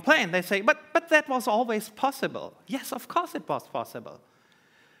when I complain, they say, but that was always possible. Yes, of course it was possible.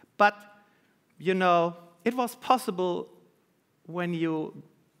 But, you know, it was possible when you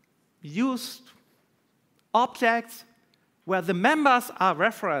used objects where the members are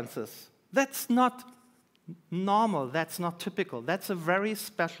references. That's not normal. That's not typical. That's a very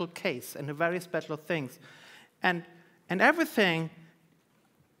special case and a very special thing. And everything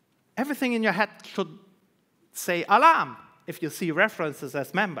in your head should say alarm if you see references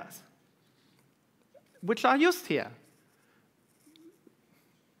as members, which are used here.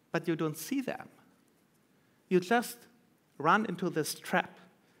 But you don't see them. You just run into this trap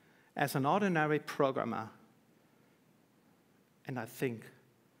as an ordinary programmer. And I think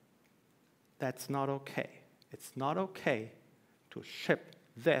that's not okay. It's not okay to ship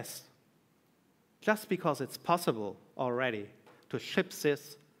this just because it's possible already to ship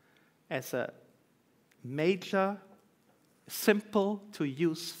this as a major,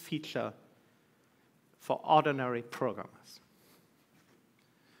 simple-to-use feature for ordinary programmers.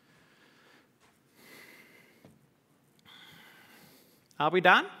 Are we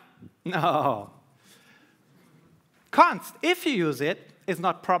done? No. Const, if you use it, is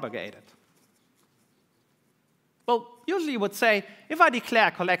not propagated. Well, usually you would say, if I declare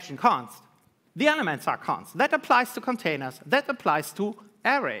a collection const, the elements are const. That applies to containers. That applies to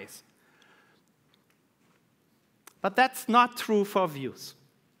arrays. But that's not true for views.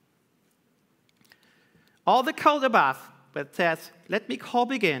 All the code above that says, let me call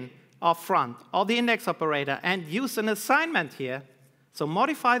begin or front or the index operator and use an assignment here, so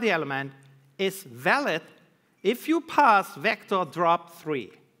modify the element, is valid if you pass vector drop 3.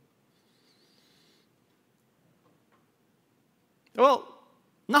 Well,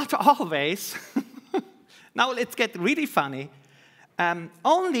 not always. Now let's get really funny.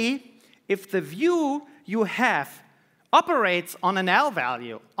 Only if the view you have operates on an L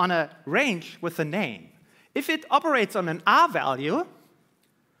value, on a range with a name. If it operates on an R value,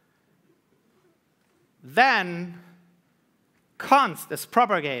 then const is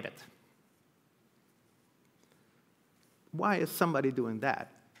propagated. Why is somebody doing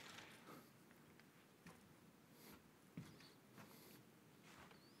that?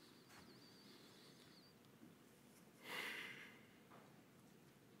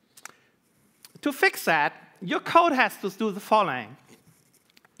 To fix that, your code has to do the following.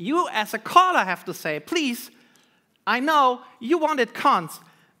 You, as a caller, have to say, please, I know you wanted const,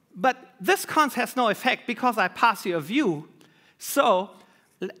 but this const has no effect because I pass you a view. So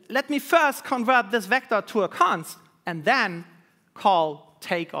let me first convert this vector to a const, and then call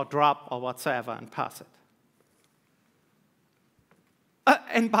take or drop or whatsoever and pass it.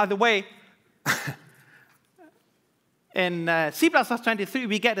 And by the way, in C++23,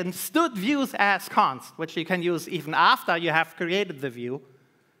 we get instood views as const, which you can use even after you have created the view.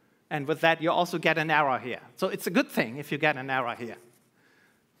 And with that, you also get an error here. So it's a good thing if you get an error here.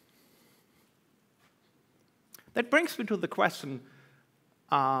 That brings me to the question,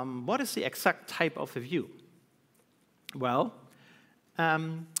 what is the exact type of a view? Well,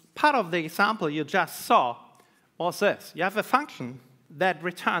 part of the example you just saw was this. You have a function that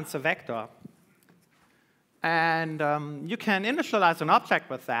returns a vector. And you can initialize an object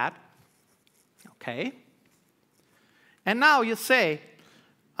with that. OK. And now you say,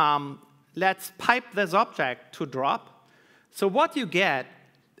 let's pipe this object to drop. So what you get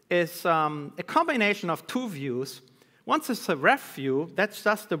is a combination of two views. Once it's a ref view, that's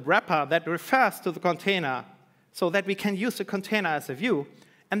just a wrapper that refers to the container so that we can use the container as a view.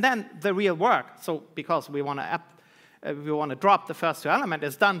 And then the real work, so because we want to drop the first two elements,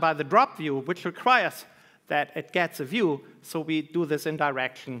 is done by the drop view, which requires that it gets a view. So we do this in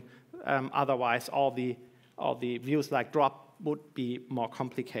direction. Otherwise, all the views like drop would be more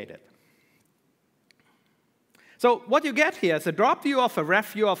complicated. So what you get here is a drop view of a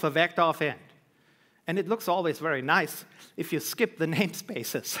ref view of a vector of int. And it looks always very nice if you skip the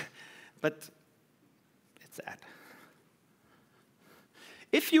namespaces. But it's that.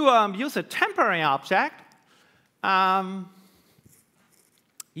 If you use a temporary object,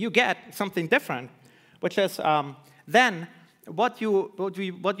 you get something different, which is then what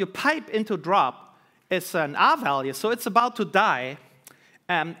you pipe into drop is an R value. So it's about to die.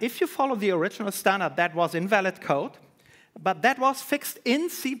 If you follow the original standard, that was invalid code. But that was fixed in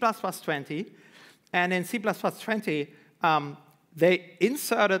C++20. And in C++20, they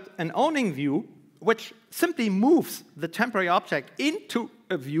inserted an owning view, which simply moves the temporary object into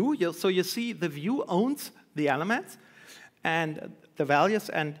a view. So you see the view owns the elements and the values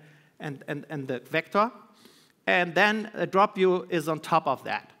and the vector. And then a drop view is on top of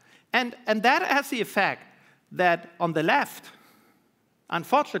that. And that has the effect that on the left,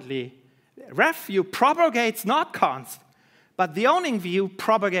 unfortunately, ref view propagates not const, but the owning view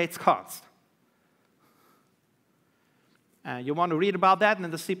propagates const. You want to read about that in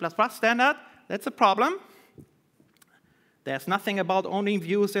the C++ standard? That's a problem. There's nothing about owning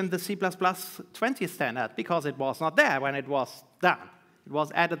views in the C++ 20 standard because it was not there when it was done. It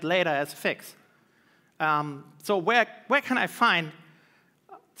was added later as a fix. So where can I find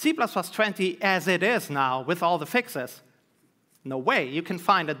C++ 20 as it is now with all the fixes? No way. You can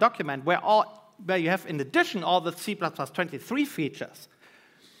find a document where you have, in addition, all the C++ 23 features.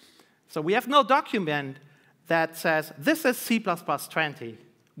 So we have no document that says, this is C++ 20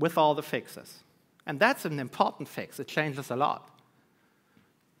 with all the fixes. And that's an important fix. It changes a lot.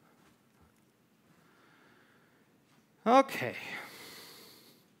 OK.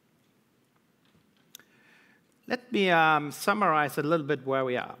 Let me summarize a little bit where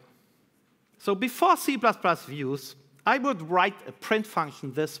we are. So before C++ views, I would write a print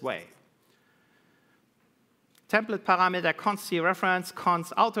function this way. Template parameter const reference,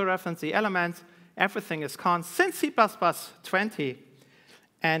 const auto-reference the elements. Everything is const. Since C++ 20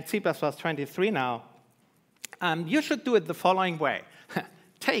 and C++ 23 now, you should do it the following way.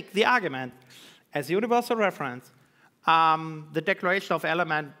 Take the argument as universal reference. The declaration of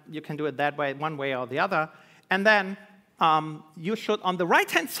element, you can do it that way, one way or the other. And then you should, on the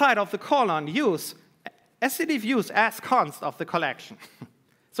right-hand side of the colon, use std views as const of the collection.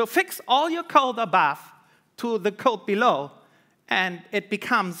 So fix all your code above to the code below, and it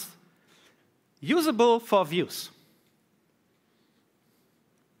becomes usable for views.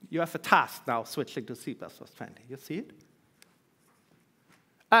 You have a task now switching to C++ 20. You see it?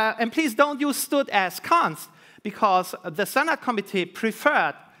 And please don't use stood as const, because the standard committee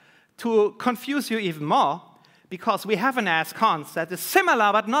preferred to confuse you even more, because we have an as const that is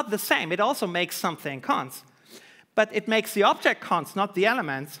similar but not the same. It also makes something const. But it makes the object const, not the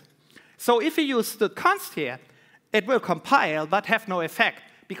elements. So if you use stood const here, it will compile but have no effect.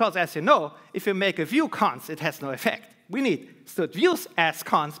 Because as you know, if you make a view const, it has no effect. We need stood views as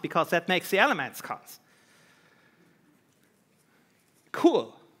const because that makes the elements const.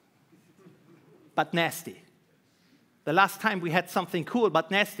 Cool, but nasty. The last time we had something cool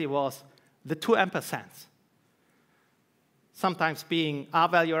but nasty was the 2 ampersands. Sometimes being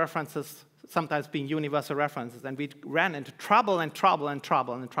R-value references, sometimes being universal references. And we ran into trouble and trouble and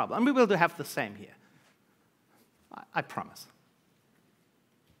trouble and trouble. And we will have the same here. I promise.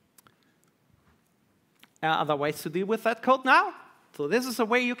 Other ways to deal with that code now? So this is a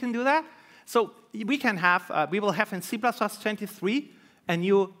way you can do that. So we will have in C++ 23 a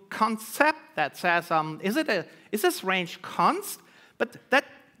new concept that says, is this range const? But that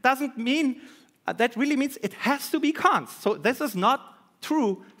doesn't mean, that really means it has to be const. So this is not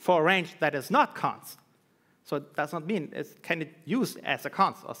true for a range that is not const. So it does not mean can it use as a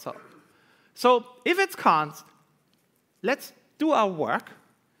const or so. So if it's const, let's do our work.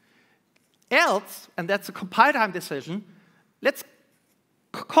 Else, and that's a compile time decision, let's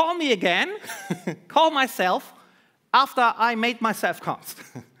call me again, call myself, after I made myself const.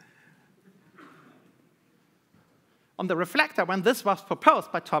 On the reflector, when this was proposed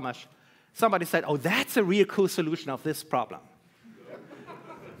by Thomas, somebody said, oh, that's a real cool solution of this problem.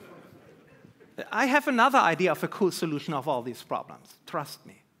 I have another idea of a cool solution of all these problems. Trust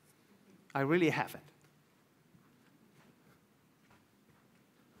me. I really have it.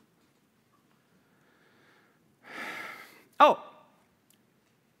 Oh,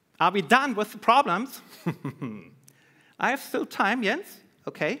 are we done with the problems? I have still time, Jens?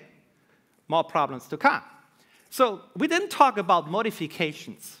 OK. More problems to come. So we didn't talk about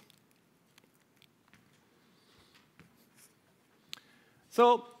modifications.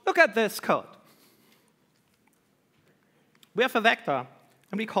 So look at this code. We have a vector,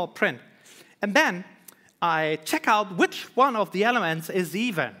 and we call print. And then I check out which one of the elements is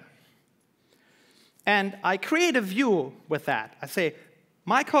even. And I create a view with that. I say,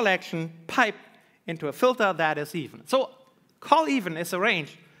 my collection pipe into a filter that is even. So call even is a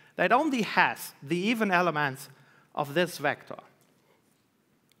range that only has the even elements of this vector.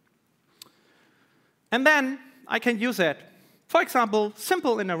 And then I can use it, for example,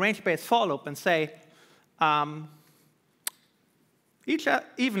 simple in a range-based for loop and say, each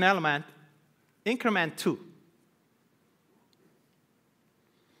even element increment 2.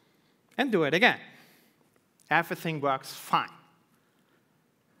 And do it again. Everything works fine.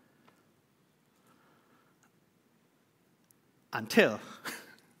 Until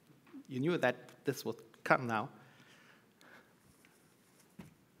you knew that this would come now.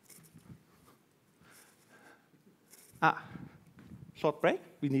 Short break?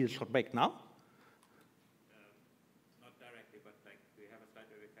 We need a short break now. Not directly, but like we have a slide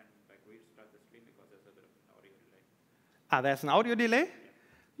where we can like restart the stream because there's a bit of an audio delay. There's an audio delay?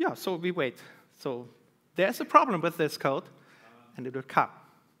 Yeah, so we wait. So there's a problem with this code. and it will come.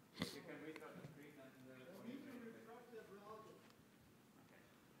 You can restart the screen and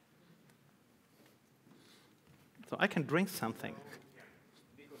So I can drink something.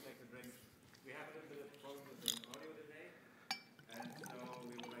 Nico takes a drink. We have a little bit of problem with the audio today, and so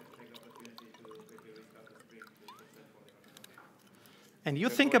we would like to take the opportunity to quickly restart the screen to fix that for the audio. And you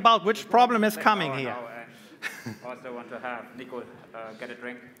think about which problem is coming here. And also want to have Nico get a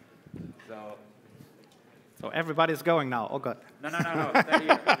drink. So everybody's going now. Oh, God. No. Stay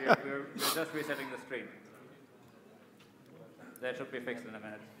here. We're just resetting the stream. That should be fixed in a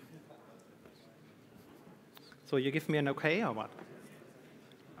minute. So you give me an okay or what?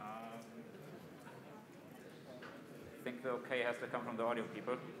 I think the okay has to come from the audio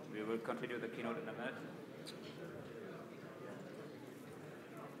people. We will continue the keynote in a minute.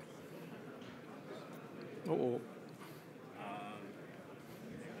 Uh-oh.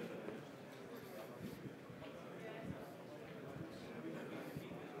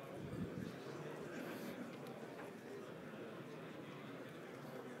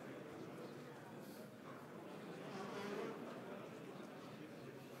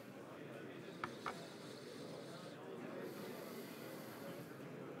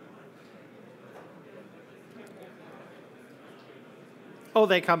 Oh,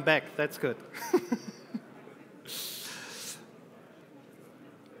 they come back. That's good.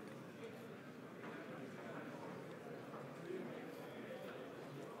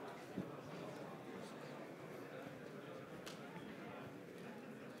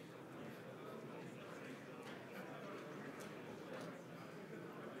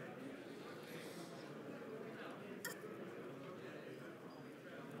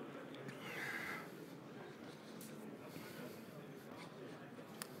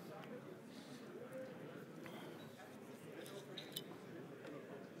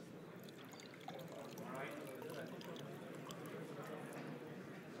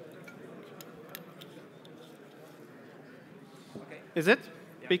 Is it?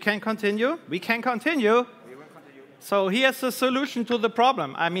 Yeah. We can continue? We can continue. We will continue. So here's the solution to the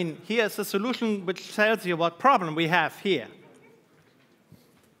problem. I mean, here's the solution which tells you what problem we have here.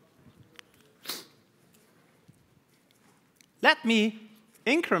 Let me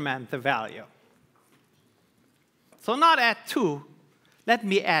increment the value. So not add 2, let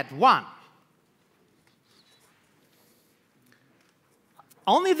me add 1.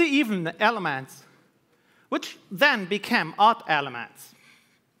 Only the even elements, which then became odd elements.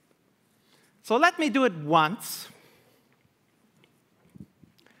 So let me do it once.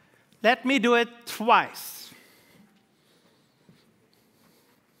 Let me do it twice.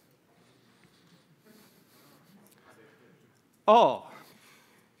 Oh.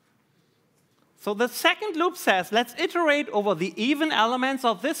 So the second loop says, let's iterate over the even elements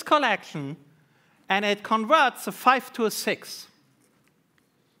of this collection, and it converts a 5 to a 6.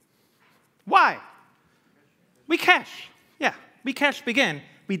 Why? We cache. Yeah, we cache begin.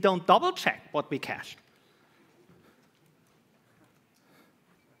 We don't double check what we cached.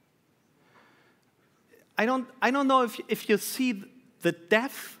 I don't know if you see the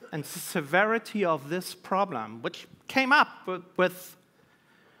depth and severity of this problem, which came up with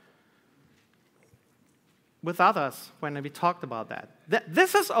others when we talked about that.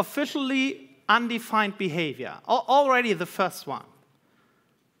 This is officially undefined behavior, already the first one.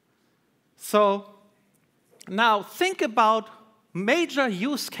 So now think about major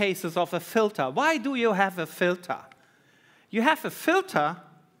use cases of a filter. Why do you have a filter? You have a filter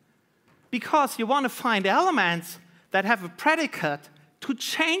because you want to find elements that have a predicate to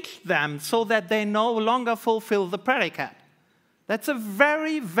change them so that they no longer fulfill the predicate. That's a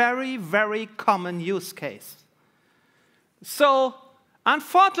very, very, very common use case. So,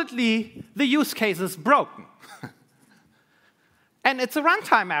 unfortunately, the use case is broken. And it's a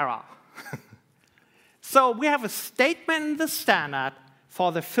runtime error. So we have a statement in the standard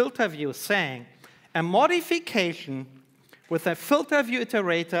for the filter view saying, a modification with a filter view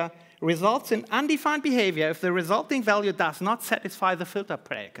iterator results in undefined behavior if the resulting value does not satisfy the filter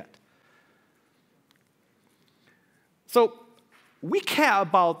predicate. So we care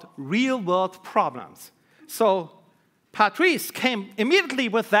about real-world problems. So Patrice came immediately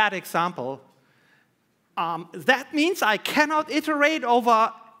with that example. That means I cannot iterate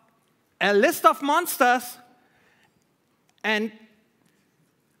over a list of monsters and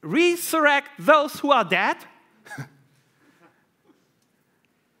resurrect those who are dead?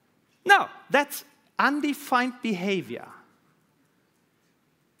 No, that's undefined behavior.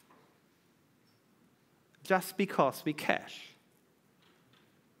 Just because we cache.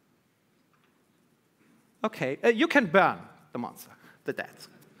 Okay, you can burn the monster, the dead,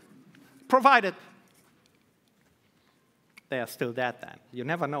 provided they are still dead then. You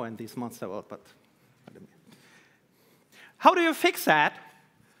never know in these monster world, but how do you fix that?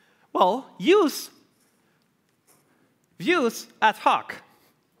 Well, use views ad hoc.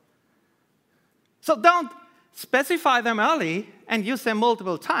 So don't specify them early and use them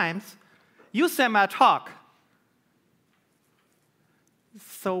multiple times. Use them ad hoc.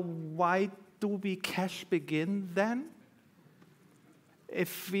 So why do we cache begin then?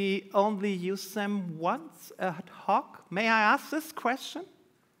 If we only use them once ad hoc? May I ask this question?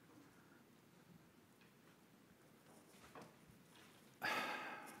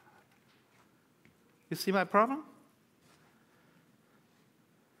 You see my problem?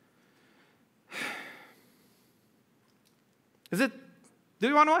 Do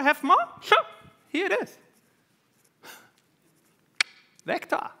you want to have more? Sure, here it is.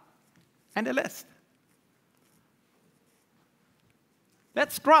 Vector and a list.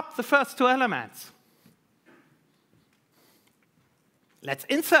 Let's drop the first two elements. Let's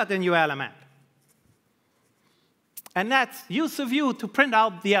insert a new element. And let's use the view to print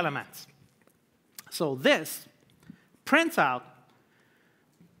out the elements. So this prints out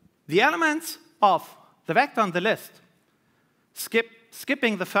the elements of the vector on the list,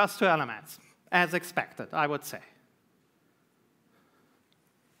 skipping the first two elements, as expected, I would say.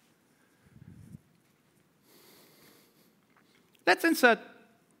 Let's insert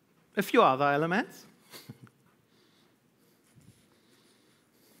a few other elements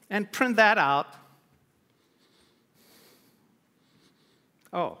and print that out.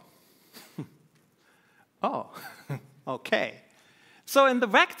 Oh. Oh, OK. So in the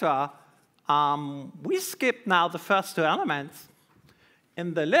vector, we skip now the first two elements.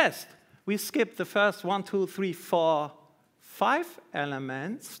 In the list, we skip the first 1, 2, 3, 4, 5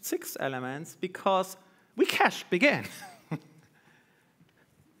 elements, 6 elements, because we cache begin.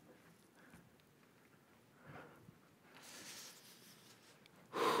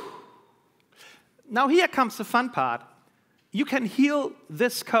 Now here comes the fun part. You can heal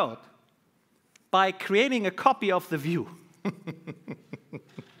this code by creating a copy of the view.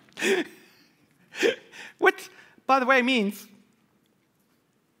 Which, by the way, means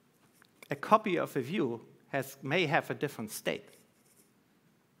a copy of a view may have a different state.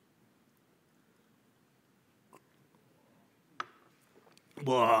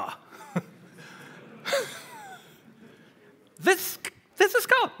 This is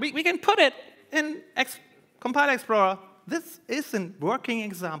code. We can put it in Compile Explorer. This is a working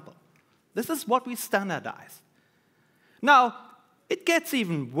example. This is what we standardize. Now, it gets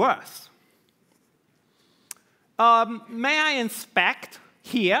even worse. May I inspect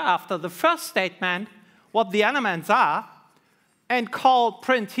here, after the first statement, what the elements are, and call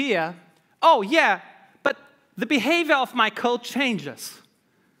print here? Oh, yeah, but the behavior of my code changes.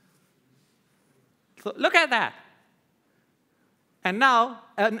 So look at that. And now,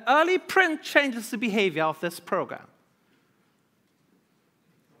 an early print changes the behavior of this program.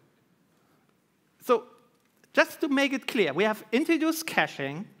 So just to make it clear, we have introduced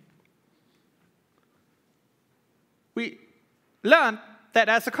caching. We learned that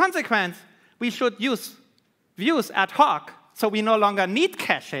as a consequence, we should use views ad hoc, so we no longer need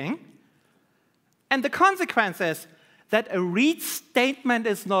caching. And the consequence is that a read statement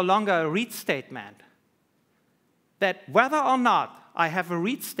is no longer a read statement. That whether or not I have a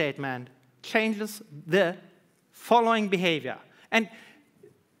read statement changes the following behavior. And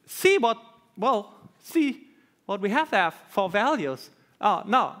see what we have there for values. Oh,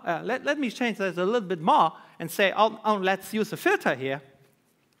 no, let me change this a little bit more and say, let's use a filter here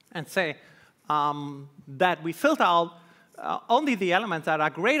and say that we filter out only the elements that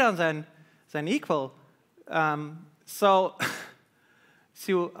are greater than equal. So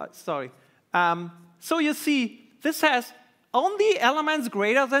you see, this has only elements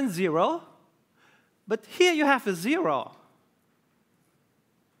greater than 0, but here you have a 0.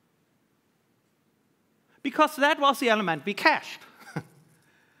 Because that was the element we cached.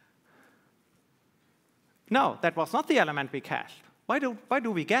 No, that was not the element we cached. Why do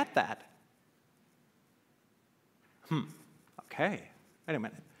we get that? OK, wait a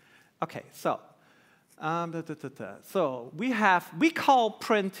minute. OK, so so we call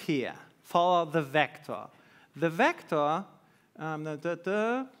print here for the vector. The vector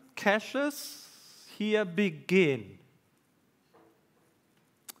caches here begin.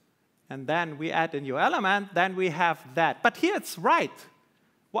 And then we add a new element, then we have that. But here it's right.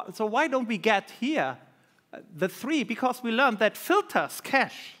 So why don't we get here the 3? Because we learned that filters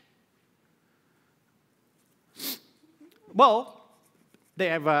cache. Well,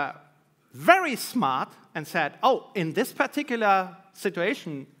 they were very smart and said, oh, in this particular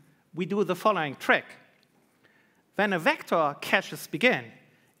situation, we do the following trick. when a vector caches begin,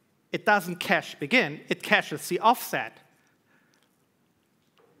 it doesn't cache begin, it caches the offset.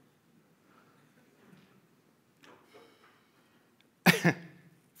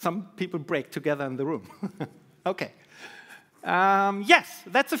 Some people break together in the room. OK. Yes,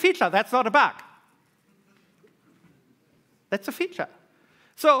 that's a feature. That's not a bug. That's a feature.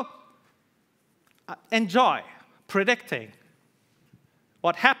 So enjoy predicting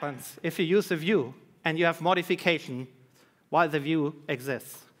what happens if you use a view and you have modification while the view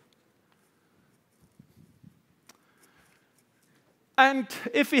exists. And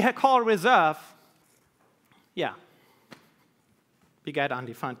if we call reserve, yeah, we get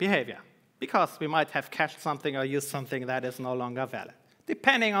undefined behavior, because we might have cached something or used something that is no longer valid,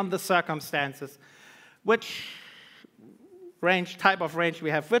 depending on the circumstances, which range, type of range we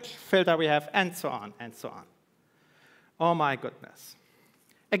have, which filter we have, and so on, and so on. Oh, my goodness.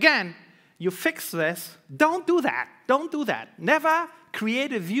 Again, you fix this. Don't do that. Don't do that. Never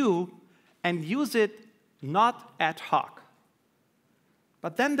create a view and use it not ad hoc.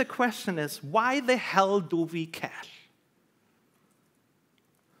 But then the question is, why the hell do we cache?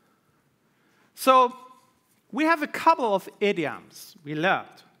 So we have a couple of idioms we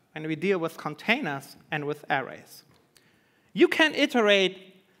learned when we deal with containers and with arrays. You can iterate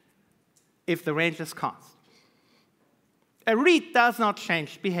if the range is constant. A read does not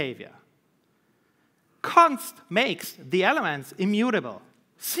change behavior. Const makes the elements immutable.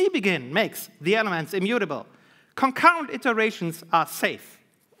 cbegin makes the elements immutable. Concurrent iterations are safe,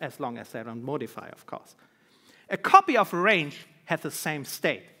 as long as they don't modify, of course. A copy of a range has the same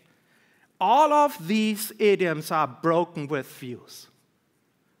state. All of these idioms are broken with views.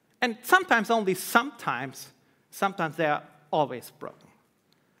 And sometimes only sometimes they are always broken.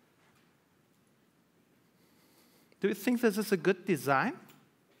 Do you think this is a good design?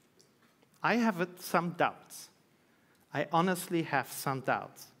 I have some doubts. I honestly have some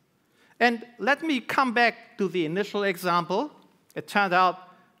doubts. And let me come back to the initial example. It turned out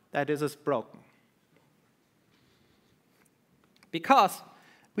that this is broken. Because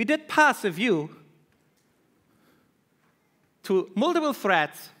we did pass a view to multiple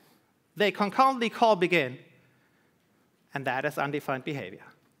threads. They concurrently call begin, and that is undefined behavior.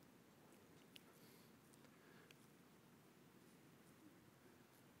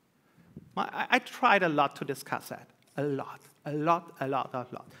 I tried a lot to discuss that. A lot.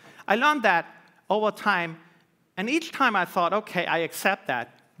 I learned that over time, and each time I thought, OK, I accept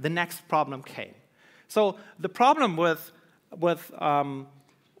that, the next problem came. So the problem with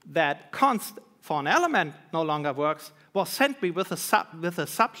that const for an element no longer works was sent me with a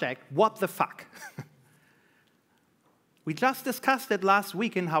subject, what the fuck? We just discussed it last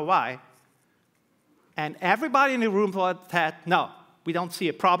week in Hawaii, and everybody in the room said, no, we don't see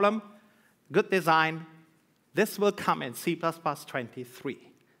a problem. Good design. This will come in C++ 23.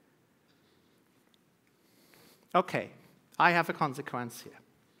 OK, I have a consequence here.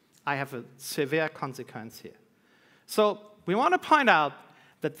 I have a severe consequence here. So we want to point out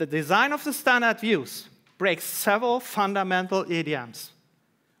that the design of the standard views breaks several fundamental idioms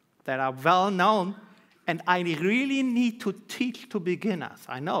that are well known, and I really need to teach to beginners.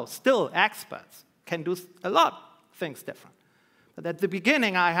 I know, still experts can do a lot of things different. But at the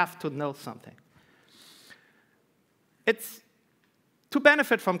beginning, I have to know something. It's to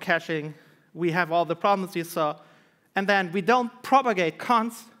benefit from caching, we have all the problems you saw, and then we don't propagate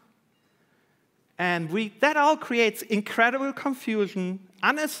const, and that all creates incredible confusion,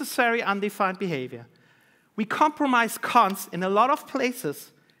 unnecessary undefined behavior. We compromise const in a lot of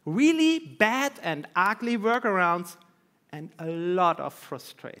places, really bad and ugly workarounds, and a lot of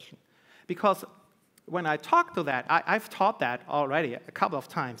frustration. Because when I talk to that, I've taught that already a couple of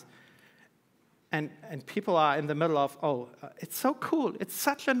times, and people are in the middle of, oh, it's so cool, it's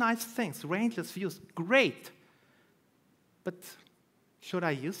such a nice thing, rangeless views, great. But should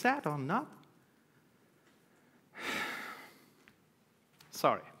I use that or not?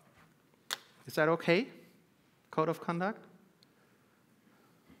 Sorry. Is that OK? Code of conduct?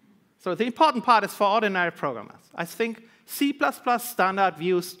 So the important part is for ordinary programmers. I think C++ standard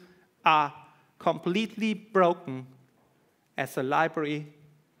views are completely broken as a library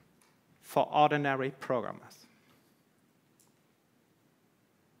for ordinary programmers.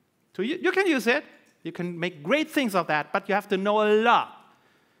 So you can use it. You can make great things of that, but you have to know a lot.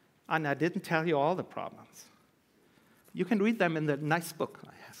 And I didn't tell you all the problems. You can read them in the nice book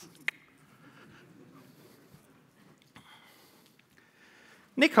I have.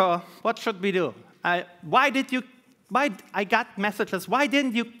 Nico, what should we do? I got messages, why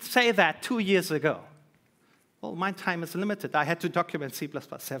didn't you say that 2 years ago? Well, my time is limited. I had to document C++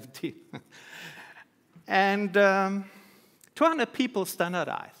 17. And 200 people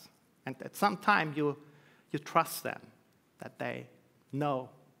standardize. And at some time, you trust them, that they know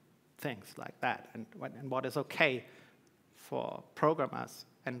things like that, and what is OK for programmers,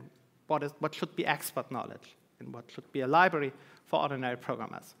 and what should be expert knowledge, and what should be a library for ordinary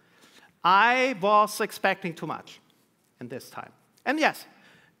programmers. I was expecting too much in this time. And yes,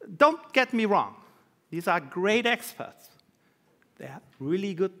 don't get me wrong. These are great experts. They are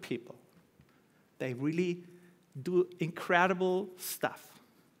really good people. They really do incredible stuff.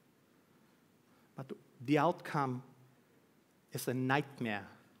 But the outcome is a nightmare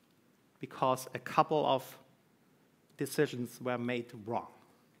because a couple of decisions were made wrong,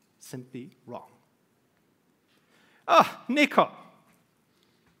 simply wrong. Oh, Nico.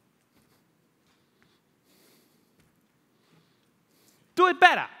 Do it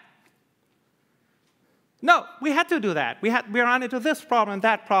better. No, we had to do that. We ran into this problem and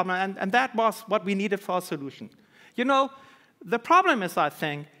that problem, and that was what we needed for a solution. You know, the problem is, I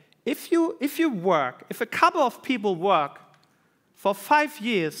think, if a couple of people work for 5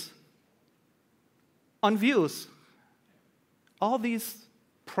 years on views, all these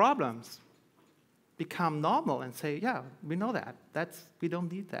problems become normal and say, yeah, we know that. We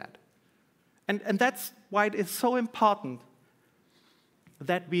don't need that. And that's why it is so important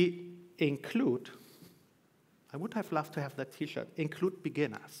that we include, I would have loved to have that T-shirt, include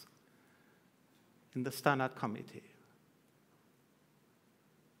beginners in the standard committee.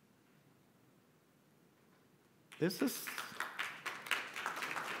 This is...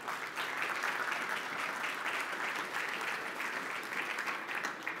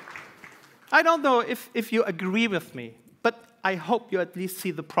 I don't know if you agree with me, but I hope you at least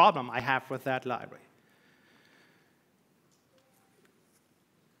see the problem I have with that library.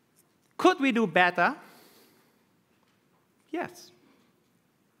 Could we do better? Yes.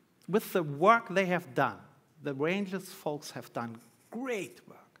 With the work they have done, the Rangers folks have done great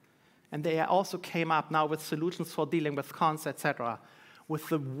work. And they also came up now with solutions for dealing with cons, etc. With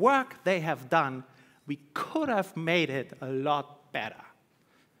the work they have done, we could have made it a lot better.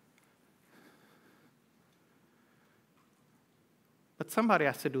 But somebody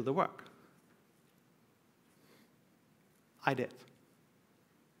has to do the work. I did.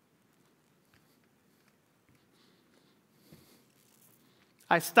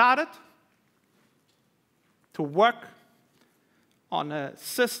 I started to work on a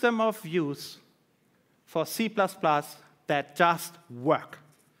system of views for C++ that just work.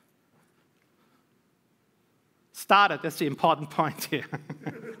 Started is the important point here.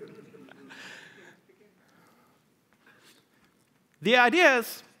 The idea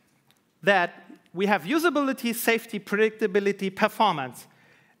is that we have usability, safety, predictability, performance.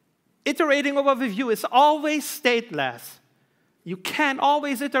 Iterating over the view is always stateless. You can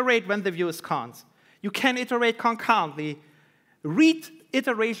always iterate when the view is cons. You can iterate concurrently. Read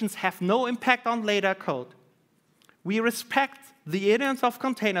iterations have no impact on later code. We respect the idioms of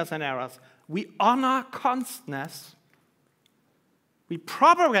containers and errors. We honor constness. We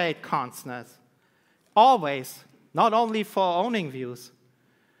propagate constness, always, not only for owning views.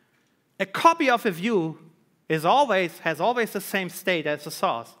 A copy of a view has always the same state as the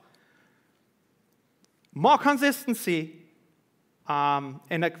source. More consistency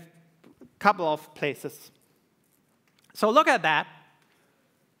in a couple of places. So look at that.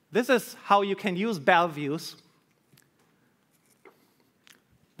 This is how you can use Belle views.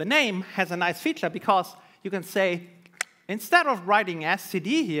 The name has a nice feature because you can say, instead of writing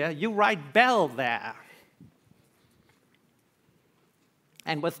std here, you write Belle there.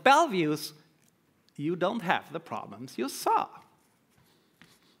 And with Belle views, you don't have the problems you saw.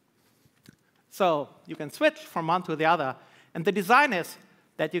 So you can switch from one to the other. And the design is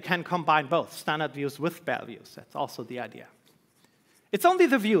that you can combine both standard views with Belle views. That's also the idea. It's only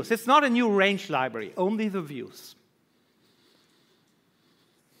the views. It's not a new range library, only the views.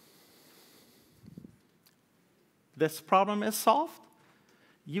 This problem is solved.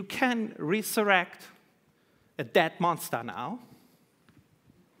 You can resurrect a dead monster now.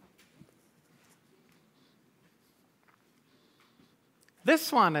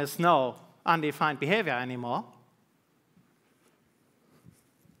 This one is no undefined behavior anymore.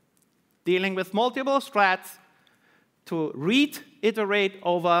 Dealing with multiple strats to read, iterate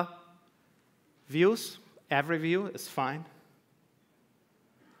over views. Every view is fine.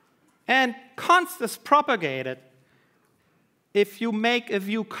 And const is propagated. If you make a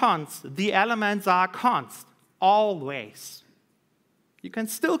view const, the elements are const, always. You can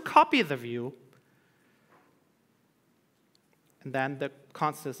still copy the view, and then the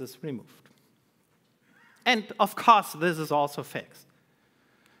constant is removed. And of course, this is also fixed.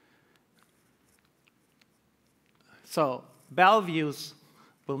 So Belle views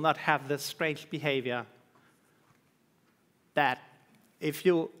will not have this strange behavior that if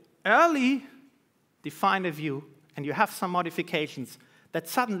you early define a view and you have some modifications, that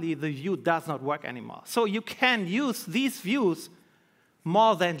suddenly the view does not work anymore. So you can use these views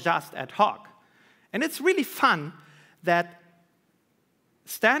more than just ad hoc. And it's really fun that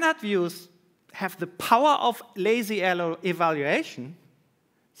standard views have the power of lazy evaluation.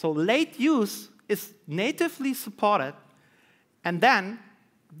 So late use is natively supported, and then,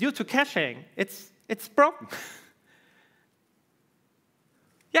 due to caching, it's broken.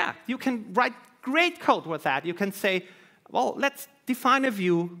 Yeah, you can write great code with that. You can say, well, let's define a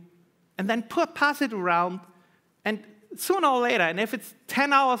view, and then pass it around, and sooner or later, and if it's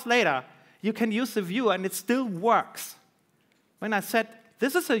 10 hours later, you can use the view, and it still works. When I said,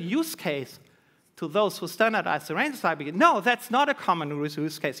 this is a use case to those who standardize the ranges library, no, that's not a common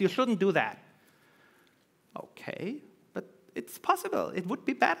use case. You shouldn't do that. Okay, but it's possible. It would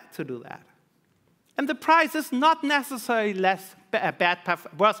be better to do that. And the price is not necessarily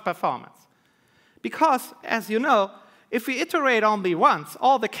worse performance. Because, as you know, if we iterate only once,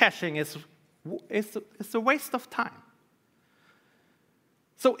 all the caching is a waste of time.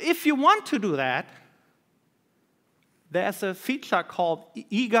 So if you want to do that, there's a feature called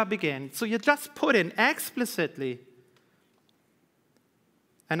eager begin. So you just put in explicitly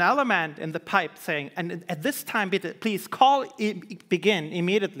an element in the pipe saying, and at this time, please call begin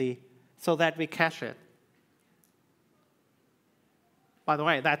immediately so that we cache it. By the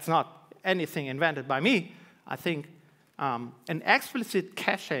way, that's not anything invented by me. I think an explicit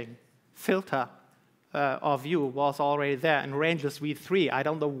caching filter of view was already there in ranges v3. I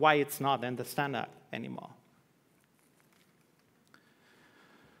don't know why it's not in the standard anymore.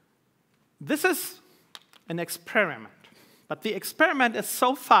 This is an experiment, but the experiment is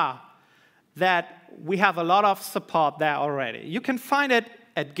so far that we have a lot of support there already. You can find it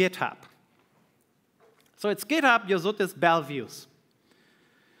at GitHub. So it's GitHub Josuttis Belle views.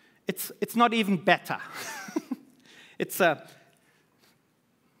 It's not even better. This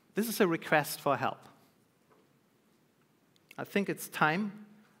is a request for help. I think it's time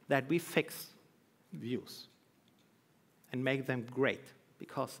that we fix views and make them great,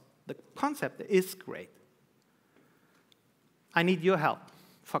 because the concept is great. I need your help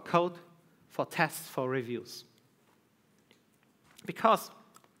for code, for tests, for reviews. Because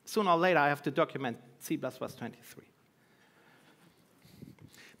sooner or later, I have to document C++23.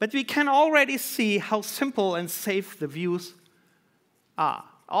 But we can already see how simple and safe the views are.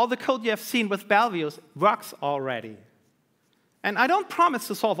 All the code you have seen with Belle views works already. And I don't promise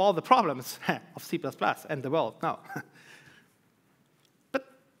to solve all the problems of C++ and the world, no. But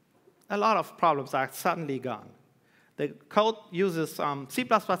a lot of problems are suddenly gone. The code uses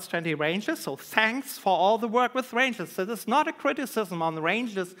C++20 ranges, so thanks for all the work with ranges. So this is not a criticism on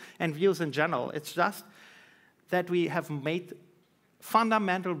ranges and views in general. It's just that we have made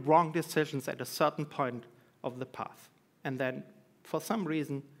fundamental wrong decisions at a certain point of the path. And then, for some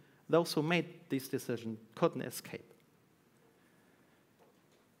reason, those who made these decisions couldn't escape.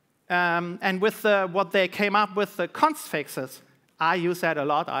 And with what they came up with, the const fixes, I use that a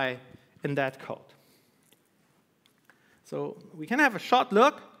lot in that code. So we can have a short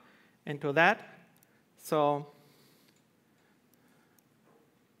look into that. So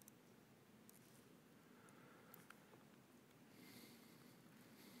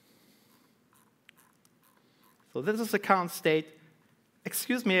this is the current state.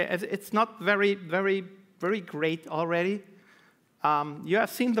 Excuse me, it's not very, very, very great already. You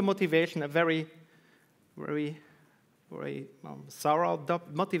have seen the motivation, a very, very, very thorough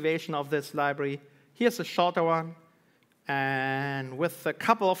motivation of this library. Here's a shorter one, and with a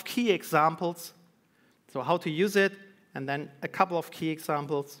couple of key examples. So how to use it, and then a couple of key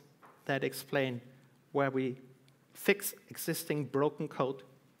examples that explain where we fix existing broken code.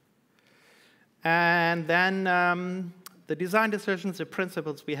 And then the design decisions, the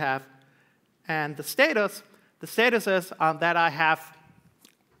principles we have, and the status. The status is that I have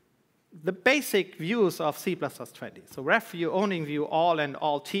the basic views of C++20. So ref view, owning view, all and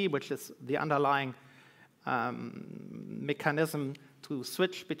all T, which is the underlying mechanism to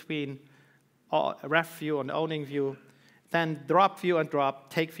switch between ref view and owning view. Then drop view and drop,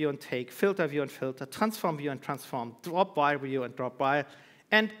 take view and take, filter view and filter, transform view and transform, drop by view and drop by.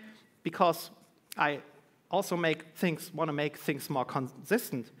 And because I also want to make things more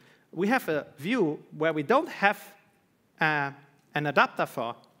consistent, we have a view where we don't have an adapter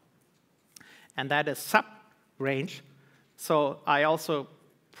for, and that is sub-range. So I also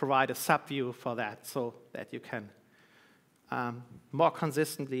provide a sub-view for that so that you can more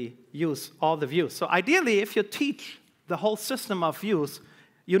consistently use all the views. So ideally, if you teach the whole system of views,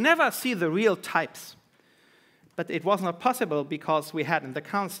 you never see the real types. But it was not possible because we had in the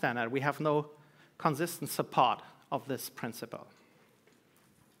count standard, we have no consistent support of this principle.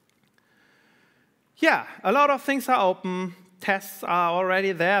 Yeah, a lot of things are open. Tests are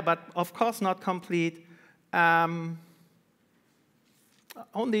already there, but of course not complete.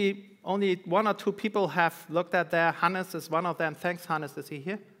 Only 1 or 2 people have looked at there. Hannes is one of them. Thanks, Hannes. Is he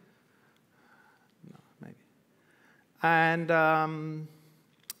here? No, maybe. And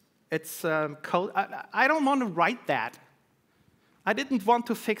it's code. I don't want to write that. I didn't want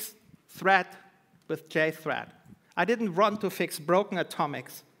to fix thread with JThread. I didn't want to fix broken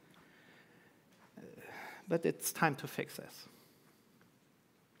atomics. But it's time to fix this.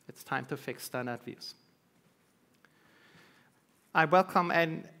 It's time to fix standard views. I welcome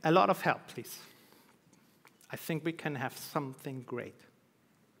a lot of help, please. I think we can have something great.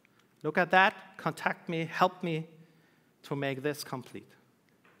 Look at that, contact me, help me to make this complete.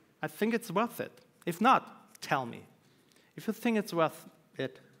 I think it's worth it. If not, tell me. If you think it's worth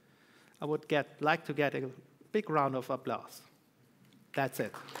it, I would like to get a big round of applause. That's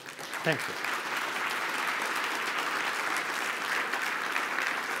it. Thank you.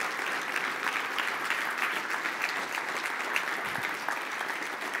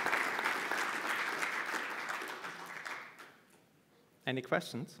 Any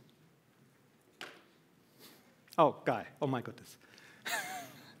questions? Oh, Guy. Oh, my goodness.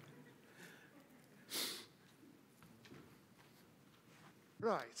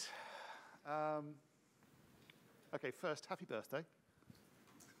 Right. OK, first, happy birthday.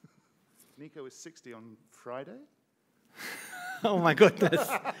 Nico is 60 on Friday. Oh, my goodness.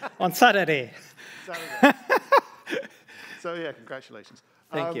 On Saturday. Saturday. So, yeah, congratulations.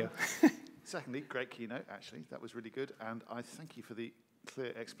 Thank you. Secondly, great keynote, actually. That was really good. And I thank you for the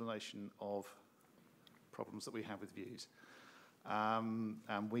clear explanation of problems that we have with views. And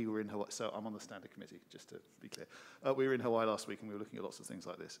we were in Hawaii. So I'm on the standard committee, just to be clear. We were in Hawaii last week, and we were looking at lots of things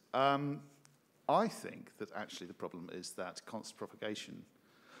like this. I think that actually the problem is that constant propagation.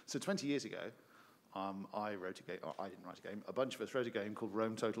 So 20 years ago, I wrote a game. I didn't write a game. A bunch of us wrote a game called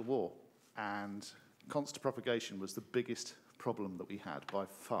Rome Total War. And constant propagation was the biggest problem that we had by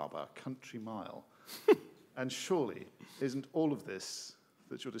far, by a country mile. And surely, isn't all of this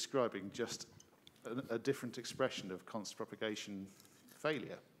that you're describing just a different expression of constant propagation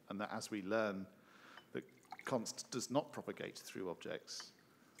failure? And that as we learn that const does not propagate through objects,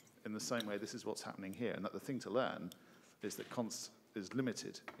 in the same way this is what's happening here, and that the thing to learn is that const is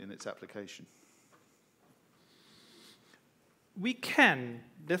limited in its application. We can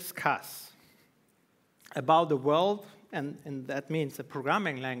discuss about the world, and that means a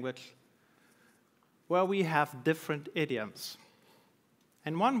programming language, where we have different idioms.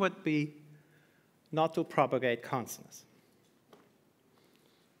 And one would be not to propagate constants.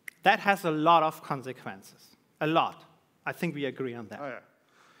 That has a lot of consequences, a lot. I think we agree on that. Oh, yeah.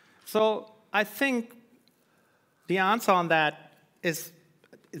 So I think the answer on that is,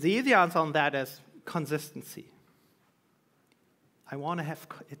 the easy answer on that is consistency. I want to have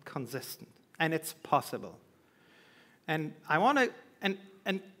it consistent, and it's possible. And I want to,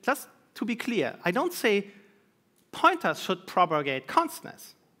 and just to be clear, I don't say pointers should propagate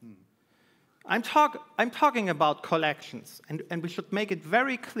constants. I'm talking about collections, and we should make it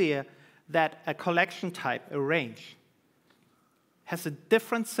very clear that a collection type, a range, has a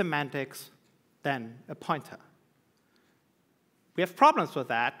different semantics than a pointer. We have problems with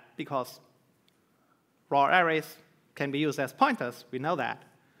that because raw arrays can be used as pointers. We know that.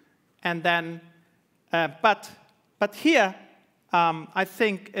 And then, but here, I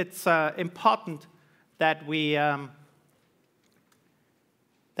think it's important that we have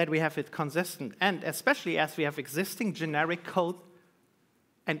it consistent, and especially as we have existing generic code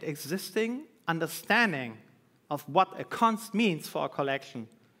and existing understanding of what a const means for a collection.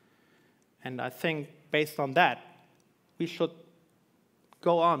 And I think based on that, we should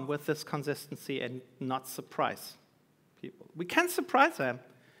go on with this consistency and not surprise people. We can surprise them,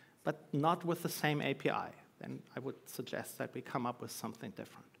 but not with the same API. Then I would suggest that we come up with something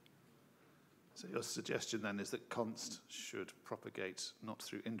different. So your suggestion then is that const should propagate not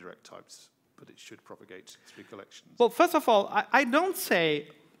through indirect types, but it should propagate through collections. Well, first of all, I don't say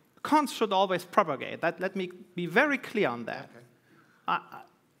const should always propagate. Let me be very clear on that. Okay.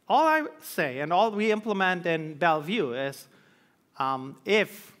 All I say, and all we implement in Belle view is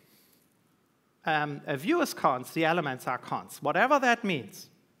if a view is const, the elements are const, whatever that means.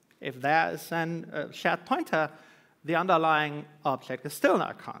 If there is a shared pointer, the underlying object is still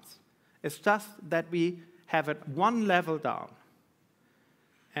not const. It's just that we have it one level down.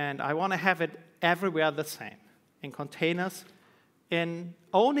 And I want to have it everywhere the same. in containers, in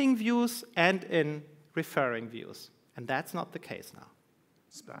owning views, and in referring views. And that's not the case now.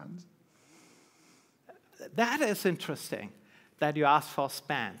 Spans? That is interesting that you asked for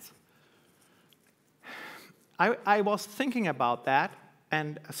spans. I was thinking about that,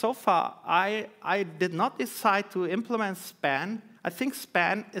 and so far I did not decide to implement span. I think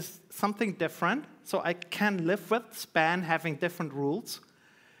span is something different, so I can live with span having different rules.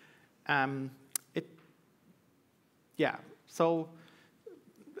 So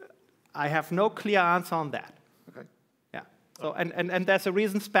I have no clear answer on that. Okay. Yeah. So and there's a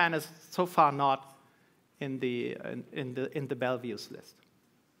reason span is so far not in the Belle views list.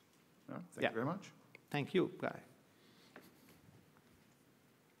 All right, thank you very much. Thank you, Guy.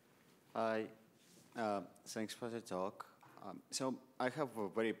 Hi, thanks for the talk. So I have a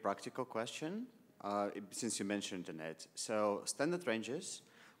very practical question, since you mentioned it. So standard ranges,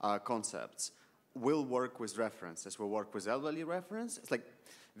 concepts, will work with references, will work with elderly reference. It's like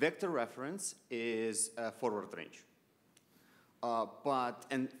vector reference is a forward range.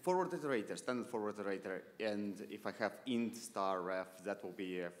 And forward iterator, standard forward iterator, and if I have int star ref, that will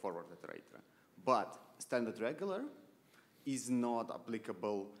be a forward iterator. But standard regular is not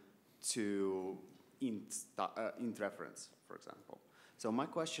applicable to int reference, for example. So my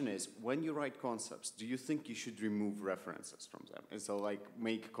question is, when you write concepts, do you think you should remove references from them? And so like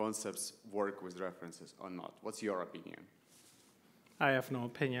make concepts work with references or not? What's your opinion? I have no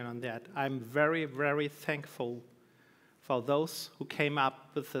opinion on that. I'm very, very thankful for those who came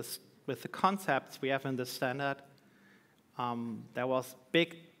up with the concepts we have in the standard. There was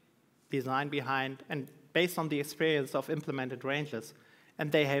big design behind, and based on the experience of implemented ranges, and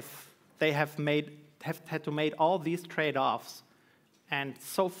they have had to make all these trade-offs. And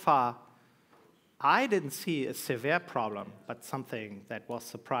so far, I didn't see a severe problem, but something that was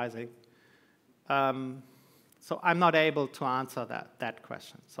surprising. So I'm not able to answer that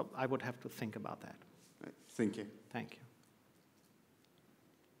question. So I would have to think about that. Thank you. Thank you.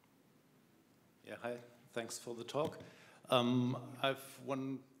 Yeah, hi. Thanks for the talk. I have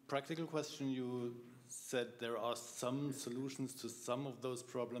one practical question. You said there are some solutions to some of those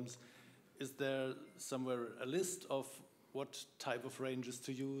problems. Is there somewhere a list of what type of ranges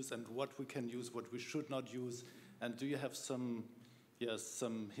to use and what we can use, what we should not use? And do you have some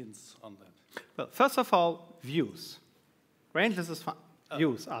hints on that? Well, first of all, views. Ranges is fine.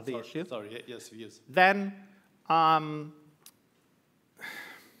 Views are the issue. Sorry, yes, views. Then,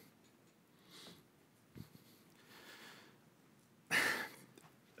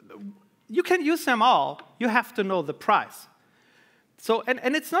 you can use them all. You have to know the price. So,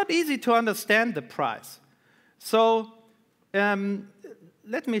 and it's not easy to understand the price. So,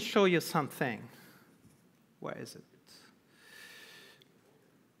 let me show you something. Where is it?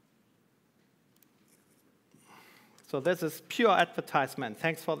 So this is pure advertisement.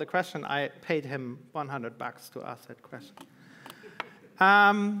 Thanks for the question. I paid him $100 to ask that question.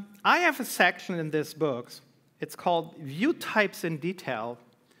 I have a section in this book. It's called View Types in Detail.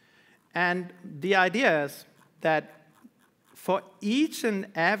 And the idea is that for each and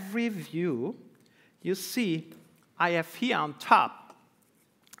every view, you see I have here on top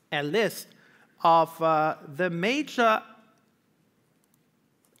a list of the major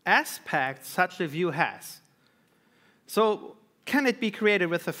aspects such a view has. So can it be created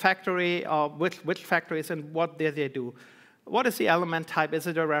with a factory, or which factories, and what do they do? What is the element type? Is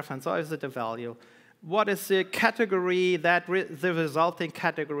it a reference, or is it a value? What is the category, the resulting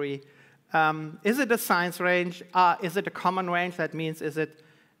category? Is it a science range? Is it a common range? That means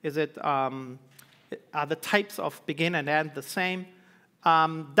are the types of begin and end the same?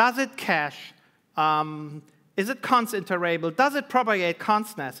 Does it cache? Is it const iterable? Does it propagate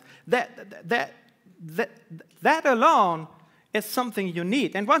constness? That alone is something you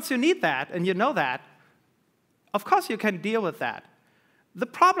need. And once you need that, and you know that, of course you can deal with that. The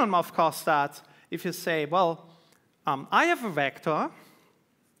problem, of course, starts if you say, well, I have a vector,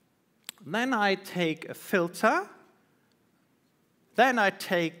 then I take a filter, then I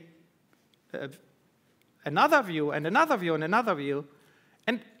take another view, and another view, and another view,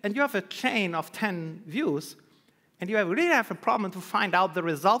 and you have a chain of 10 views, and you really have a problem to find out the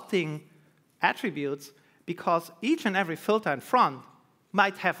resulting attributes, because each and every filter in front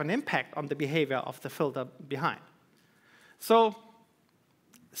might have an impact on the behavior of the filter behind. So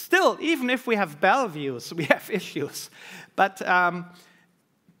still, even if we have Belle views, we have issues. But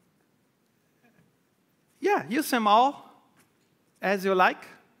yeah, use them all as you like.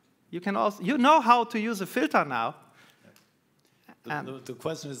 You can also, you know how to use a filter now. The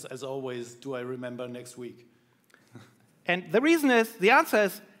question is, as always, do I remember next week? And the reason is, the answer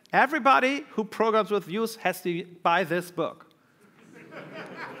is, Everybody who programs with views has to buy this book.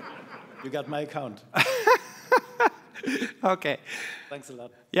 You got my account. Okay. Thanks a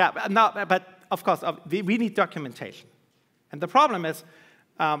lot. Yeah, but of course, we need documentation. And the problem is,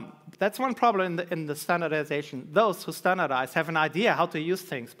 that's one problem in the standardization. Those who standardize have an idea how to use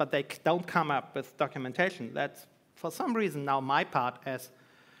things, but they don't come up with documentation. That's, for some reason, now my part, as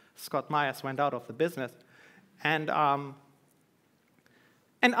Scott Myers went out of the business. And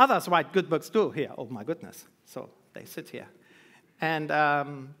others write good books too here. Oh, my goodness. So they sit here. And,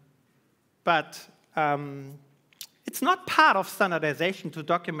 it's not part of standardization to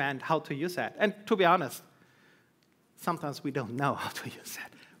document how to use that. And to be honest, sometimes we don't know how to use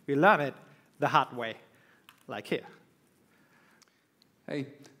that. We learn it the hard way, like here. Hey,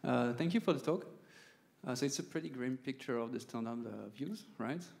 thank you for the talk. So it's a pretty grim picture of the standard views,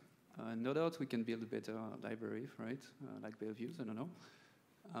 right? No doubt we can build a better library, right? Like Belle views, I don't know.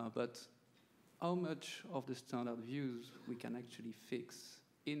 But how much of the standard views we can actually fix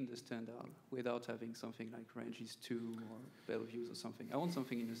in the standard without having something like ranges 2 or Belle views or something? I want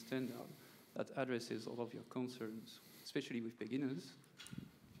something in the standard that addresses all of your concerns, especially with beginners,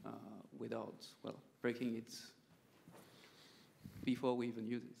 without, well, breaking it before we even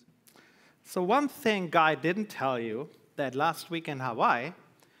use it. So one thing Guy didn't tell you, that last week in Hawaii,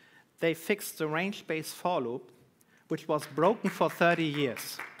 they fixed the range-based for loop, which was broken for 30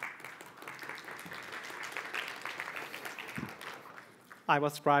 years. I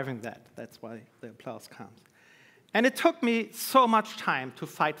was driving that. That's why the applause comes. And it took me so much time to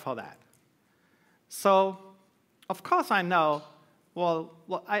fight for that. So, of course, I know, well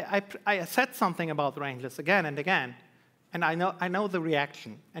I said something about rangeless again and again, and I know the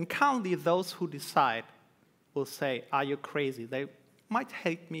reaction. And currently, those who decide will say, are you crazy? They might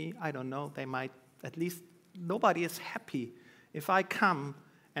hate me, I don't know. They might, at least, nobody is happy if I come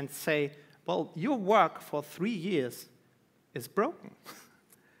and say, well, your work for 3 years is broken.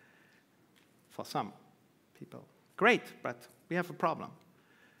 For some people. Great, but we have a problem.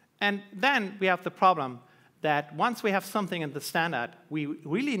 And then we have the problem that once we have something in the standard, we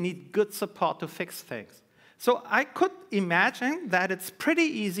really need good support to fix things. So I could imagine that it's pretty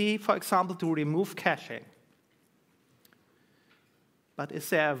easy, for example, to remove caching. But is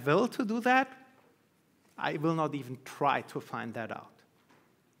there a will to do that? I will not even try to find that out.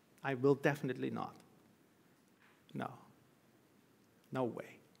 I will definitely not. No. No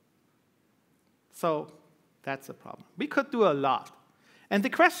way. So that's a problem. We could do a lot. And the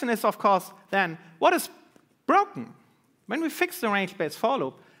question is, of course, then, what is broken? When we fix the range-based for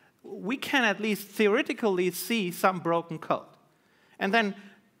loop, we can at least theoretically see some broken code. And then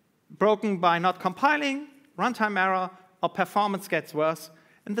broken by not compiling, runtime error, or performance gets worse.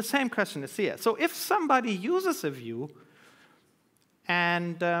 And the same question is here. So if somebody uses a view,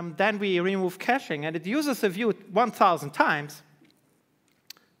 and then we remove caching, and it uses a view 1,000 times,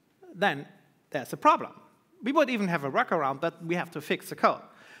 then there's a problem. We would even have a workaround, but we have to fix the code.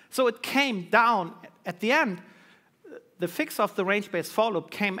 So it came down at the end. The fix of the range-based for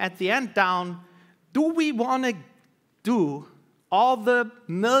loop came at the end down. Do we want to do all the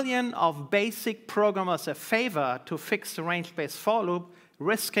million of basic programmers a favor to fix the range-based for loop,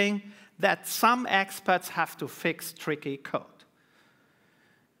 risking that some experts have to fix tricky code?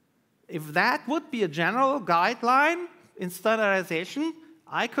 If that would be a general guideline in standardization,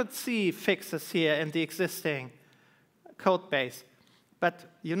 I could see fixes here in the existing code base. But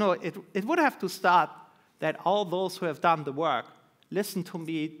you know, it would have to start that all those who have done the work listen to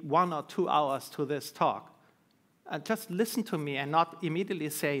me 1 or 2 hours to this talk. And just listen to me and not immediately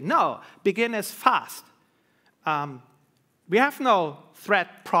say, no, begin is fast. We have no thread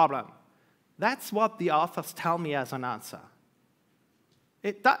problem. That's what the authors tell me as an answer.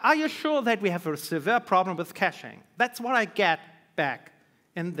 Are you sure that we have a severe problem with caching? That's what I get back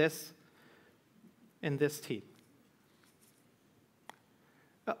in this team.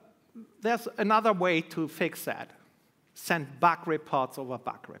 There's another way to fix that. Send bug reports over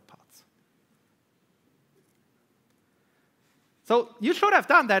bug reports. So you should have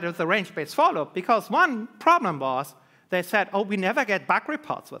done that with the range-based for loop, because one problem was they said, oh, we never get bug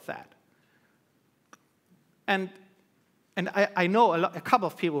reports with that. And I know a couple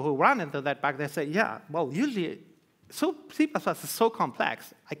of people who run into that bug. They say, yeah, well, usually so C++ is so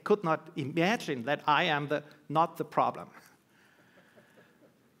complex, I could not imagine that I am not the problem.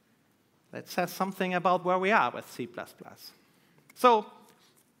 That says something about where we are with C++. So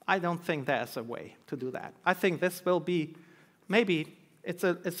I don't think there's a way to do that. I think this will be, maybe it's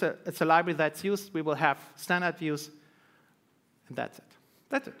a library that's used. We will have standard views, and that's it.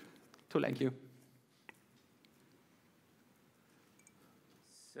 That's it. Too late. Thank you.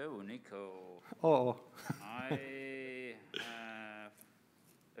 So So, Nico, Oh. I have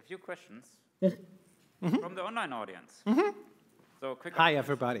a few questions from the online audience. So, quick. Hi,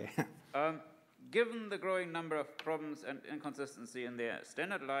 everybody. Given the growing number of problems and inconsistency in the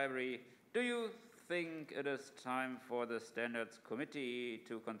standard library, do you think it is time for the standards committee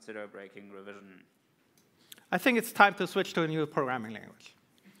to consider breaking revision? I think it's time to switch to a new programming language.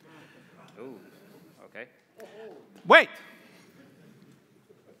 Oh, okay. Wait!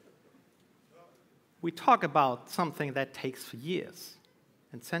 We talk about something that takes years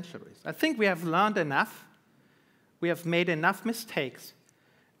and centuries. I think we have learned enough. We have made enough mistakes.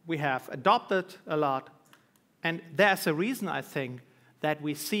 We have adopted a lot. And there's a reason, I think, that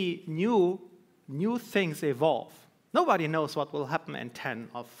we see new things evolve. Nobody knows what will happen in 10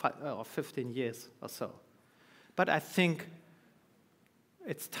 or 15 years or so. But I think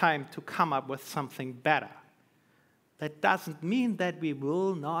it's time to come up with something better. That doesn't mean that we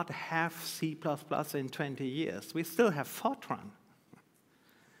will not have C++ in 20 years. We still have Fortran.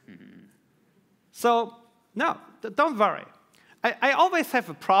 So, no, don't worry. I always have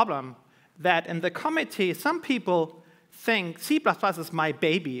a problem that in the committee, some people think C++ is my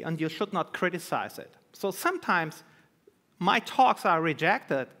baby and you should not criticize it. So sometimes my talks are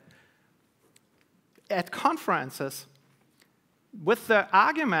rejected at conferences with the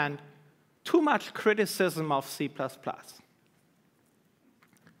argument, too much criticism of C++.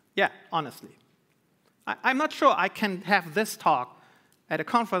 Yeah, honestly. I'm not sure I can have this talk at a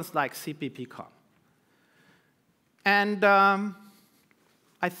conference like CPPCon. And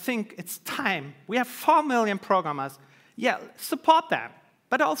I think it's time. We have 4 million programmers. Yeah, support them.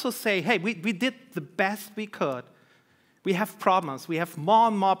 But also say, hey, we did the best we could. We have problems. We have more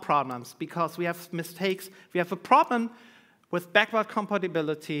and more problems because we have mistakes. We have a problem with backward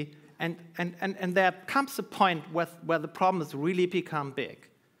compatibility. And there comes a point where the problems really become big.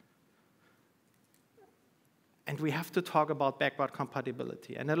 And we have to talk about backward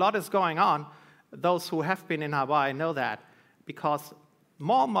compatibility. And a lot is going on. Those who have been in Hawaii know that, because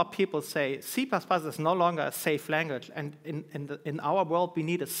more and more people say C++ is no longer a safe language, and in our world, we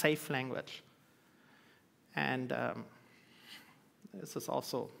need a safe language. And this is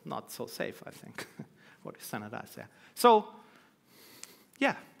also not so safe, I think, what is standardized there. So,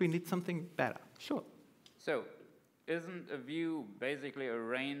 yeah, we need something better, sure. So, isn't a view basically a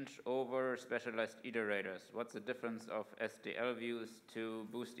range over specialized iterators? What's the difference of SDL views to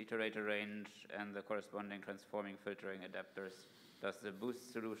boost iterator range and the corresponding transforming filtering adapters? Does the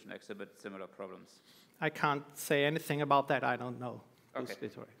boost solution exhibit similar problems? I can't say anything about that. I don't know. Okay.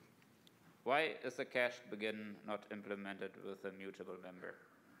 Why is the cached begin not implemented with a mutable member?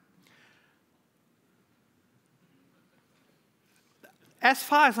 As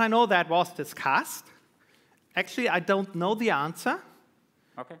far as I know, that was discussed. Actually, I don't know the answer.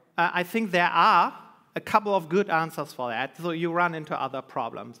 Okay. I think there are a couple of good answers for that, so you run into other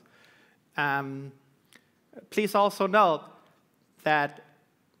problems. Please also note that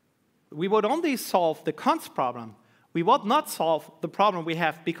we would only solve the const problem. We would not solve the problem we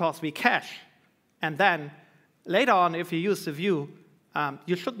have because we cache. And then later on, if you use the view,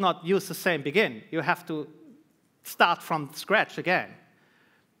 you should not use the same begin. You have to start from scratch again.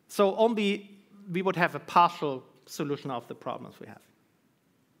 So only we would have a partial solution of the problems we have.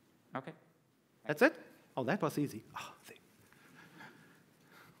 Okay. That's it? Oh, that was easy. Oh,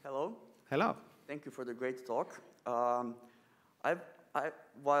 Hello. hello. Thank you for the great talk.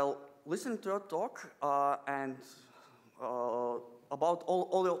 While listening to your talk and about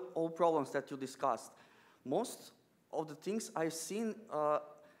all problems that you discussed, most of the things I've seen,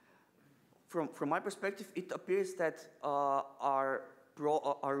 from my perspective, it appears that are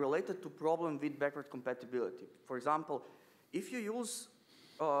related to problem with backward compatibility. For example, if you use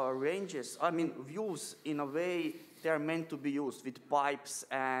views in a way they are meant to be used with pipes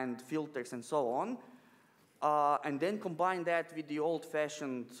and filters and so on, and then combine that with the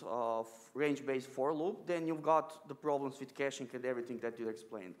old-fashioned range-based for loop, then you've got the problems with caching and everything that you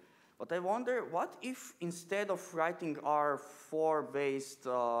explained. But I wonder, what if instead of writing our for-based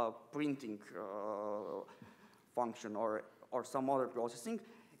printing function or some other processing,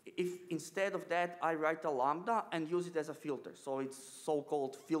 if instead of that I write a lambda and use it as a filter, so it's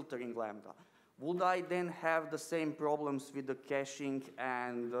so-called filtering lambda, would I then have the same problems with the caching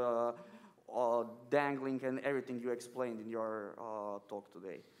and dangling and everything you explained in your talk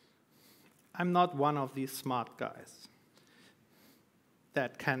today? I'm not one of these smart guys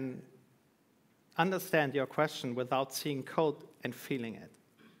that can understand your question without seeing code and feeling it.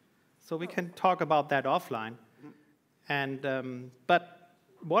 So we can talk about that offline. And, but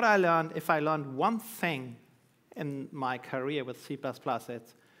what I learned, if I learned one thing in my career with C++,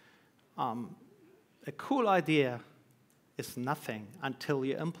 it's a cool idea is nothing until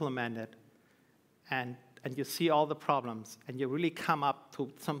you implement it and you see all the problems and you really come up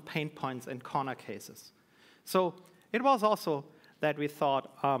to some pain points and corner cases. So it was also that we thought,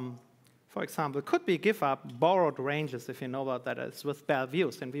 for example, could we give up borrowed ranges, if you know what that is, with Belle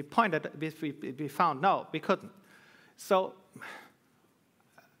views? And we found no, we couldn't. So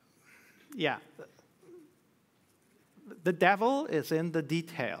yeah, the devil is in the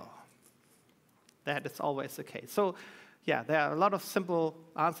detail. That is always the case. So yeah, there are a lot of simple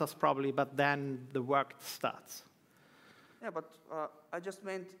answers probably, but then the work starts. Yeah, but I just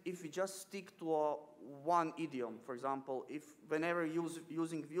meant if we just stick to one idiom, for example, if whenever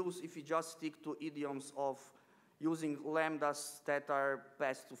using views, if we just stick to idioms of using lambdas that are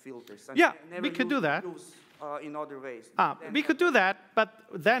passed to filters. And yeah, never we could do that. Views, in other ways. We could do that, but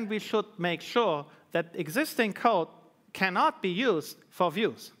then we should make sure that existing code cannot be used for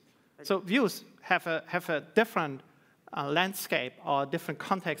views. So views have a different landscape or different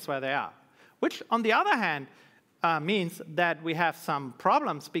context where they are, which on the other hand means that we have some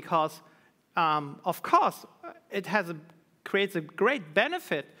problems because, of course, it creates a great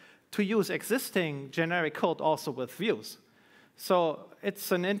benefit to use existing generic code also with views. So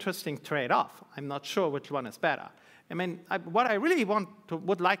it's an interesting trade-off. I'm not sure which one is better. I mean, what I really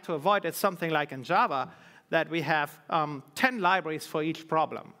would like to avoid is something like in Java, that we have 10 libraries for each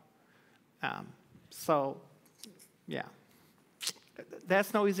problem. So, yeah,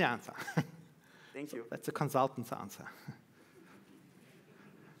 there's no easy answer. Thank you. That's a consultant's answer.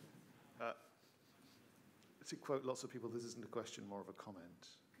 To quote lots of people, this isn't a question, more of a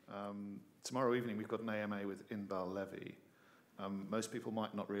comment. Tomorrow evening, we've got an AMA with Inbal Levy. Most people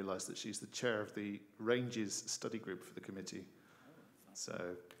might not realize that she's the chair of the Ranges study group for the committee.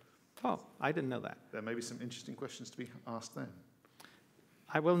 So, oh, I didn't know that. There may be some interesting questions to be asked then.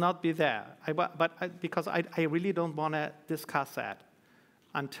 I will not be there, because I really don't want to discuss that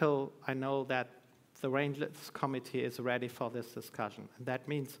until I know that the Ranges committee is ready for this discussion. And that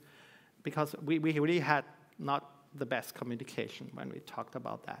means, because we really had not the best communication when we talked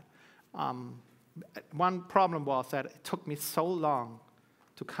about that. One problem was that it took me so long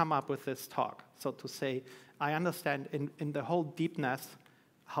to come up with this talk. So to say, I understand in the whole deepness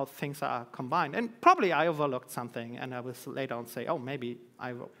how things are combined. And probably I overlooked something, and I will later on say, oh, maybe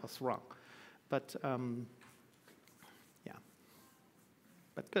I was wrong. But yeah.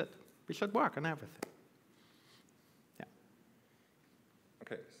 But good. We should work on everything. Yeah.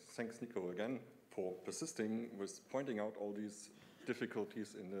 Okay, thanks, Nico, again, for persisting with pointing out all these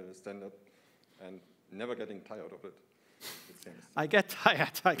difficulties in the standard and never getting tired of it, it seems. I get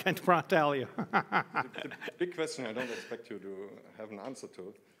tired, I can tell you. The big question I don't expect you to have an answer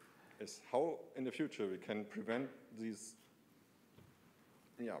to is how in the future we can prevent these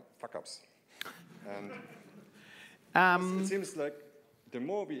fuck-ups. And it seems like the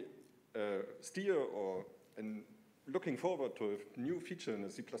more we steer or looking forward to a new feature in the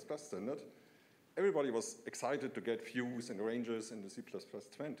C++ standard, everybody was excited to get views and ranges in the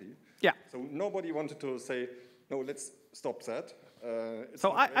C++20. Yeah. So nobody wanted to say, no, let's stop that.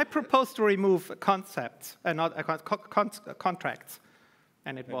 So I proposed to remove concepts and not contracts,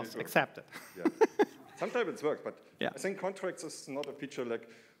 and it was accepted. Yeah. Sometimes it's worked, but yeah. I think contracts is not a feature like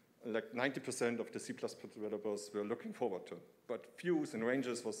 90% of the C++ developers were looking forward to. But views and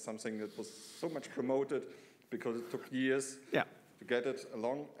ranges was something that was so much promoted because it took years to get it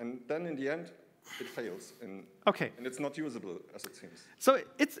along, and then in the end, it fails, and it's not usable, as it seems. So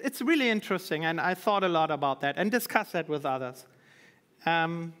it's really interesting, and I thought a lot about that and discussed that with others.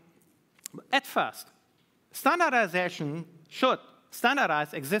 At first, standardization should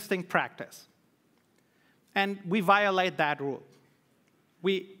standardize existing practice, and we violate that rule.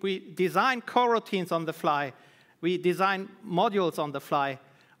 We design coroutines on the fly, we design modules on the fly,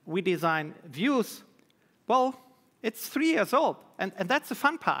 we design views. Well, it's 3 years old, and that's the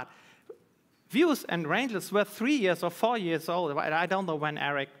fun part. Views and ranges were 3 years or 4 years old. I don't know when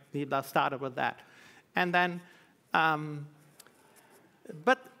Eric Niebler started with that. And then,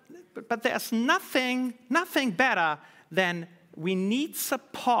 but there's nothing better than we need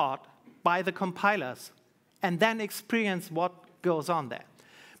support by the compilers and then experience what goes on there.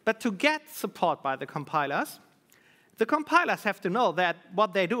 But to get support by the compilers have to know that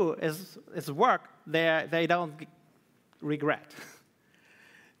what they do is work they don't regret.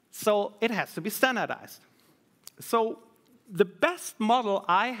 So it has to be standardized. So the best model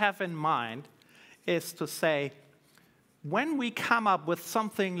I have in mind is to say, when we come up with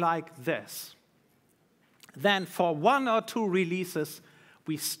something like this, then for 1 or 2 releases,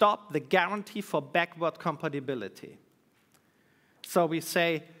 we stop the guarantee for backward compatibility. So we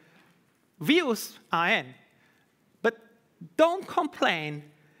say, views are in. But don't complain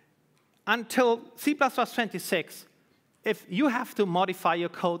until C++ 26 if you have to modify your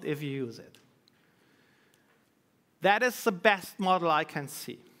code if you use it. That is the best model I can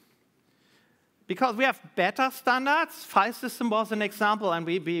see. Because we have better standards. File system was an example, and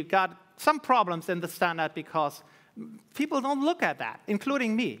we got some problems in the standard because people don't look at that,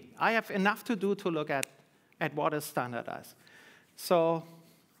 including me. I have enough to do to look at what is standardized. So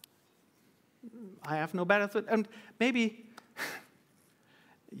I have no better. And maybe,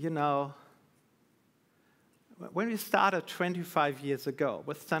 you know, when we started 25 years ago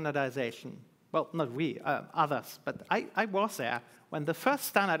with standardization, well, not we, others, but I was there when the first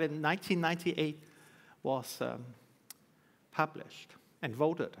standard in 1998 was published and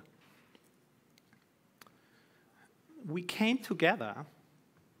voted. We came together.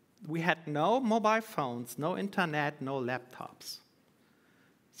 We had no mobile phones, no internet, no laptops.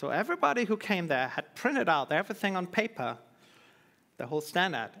 So everybody who came there had printed out everything on paper, the whole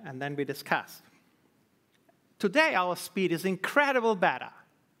standard, and then we discussed. Today, our speed is incredibly better.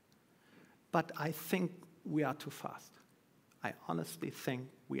 But I think we are too fast. I honestly think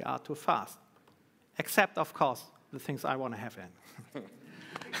we are too fast. Except, of course, the things I want to have in.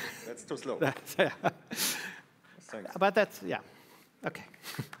 That's too slow. Yeah. Thanks. But that's, yeah, okay.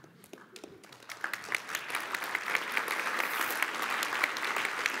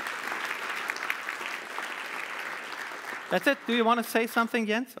 That's it. Do you want to say something,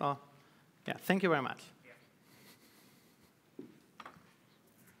 Jens? Or? Yeah, thank you very much.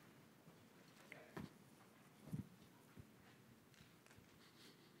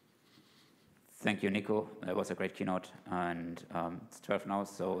 Thank you, Nico. That was a great keynote. And it's 12 now,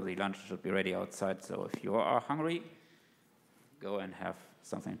 so the lunch should be ready outside. So if you are hungry, go and have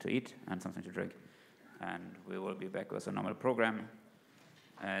something to eat and something to drink. And we will be back with a normal program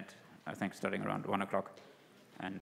at, I think, starting around 1 o'clock.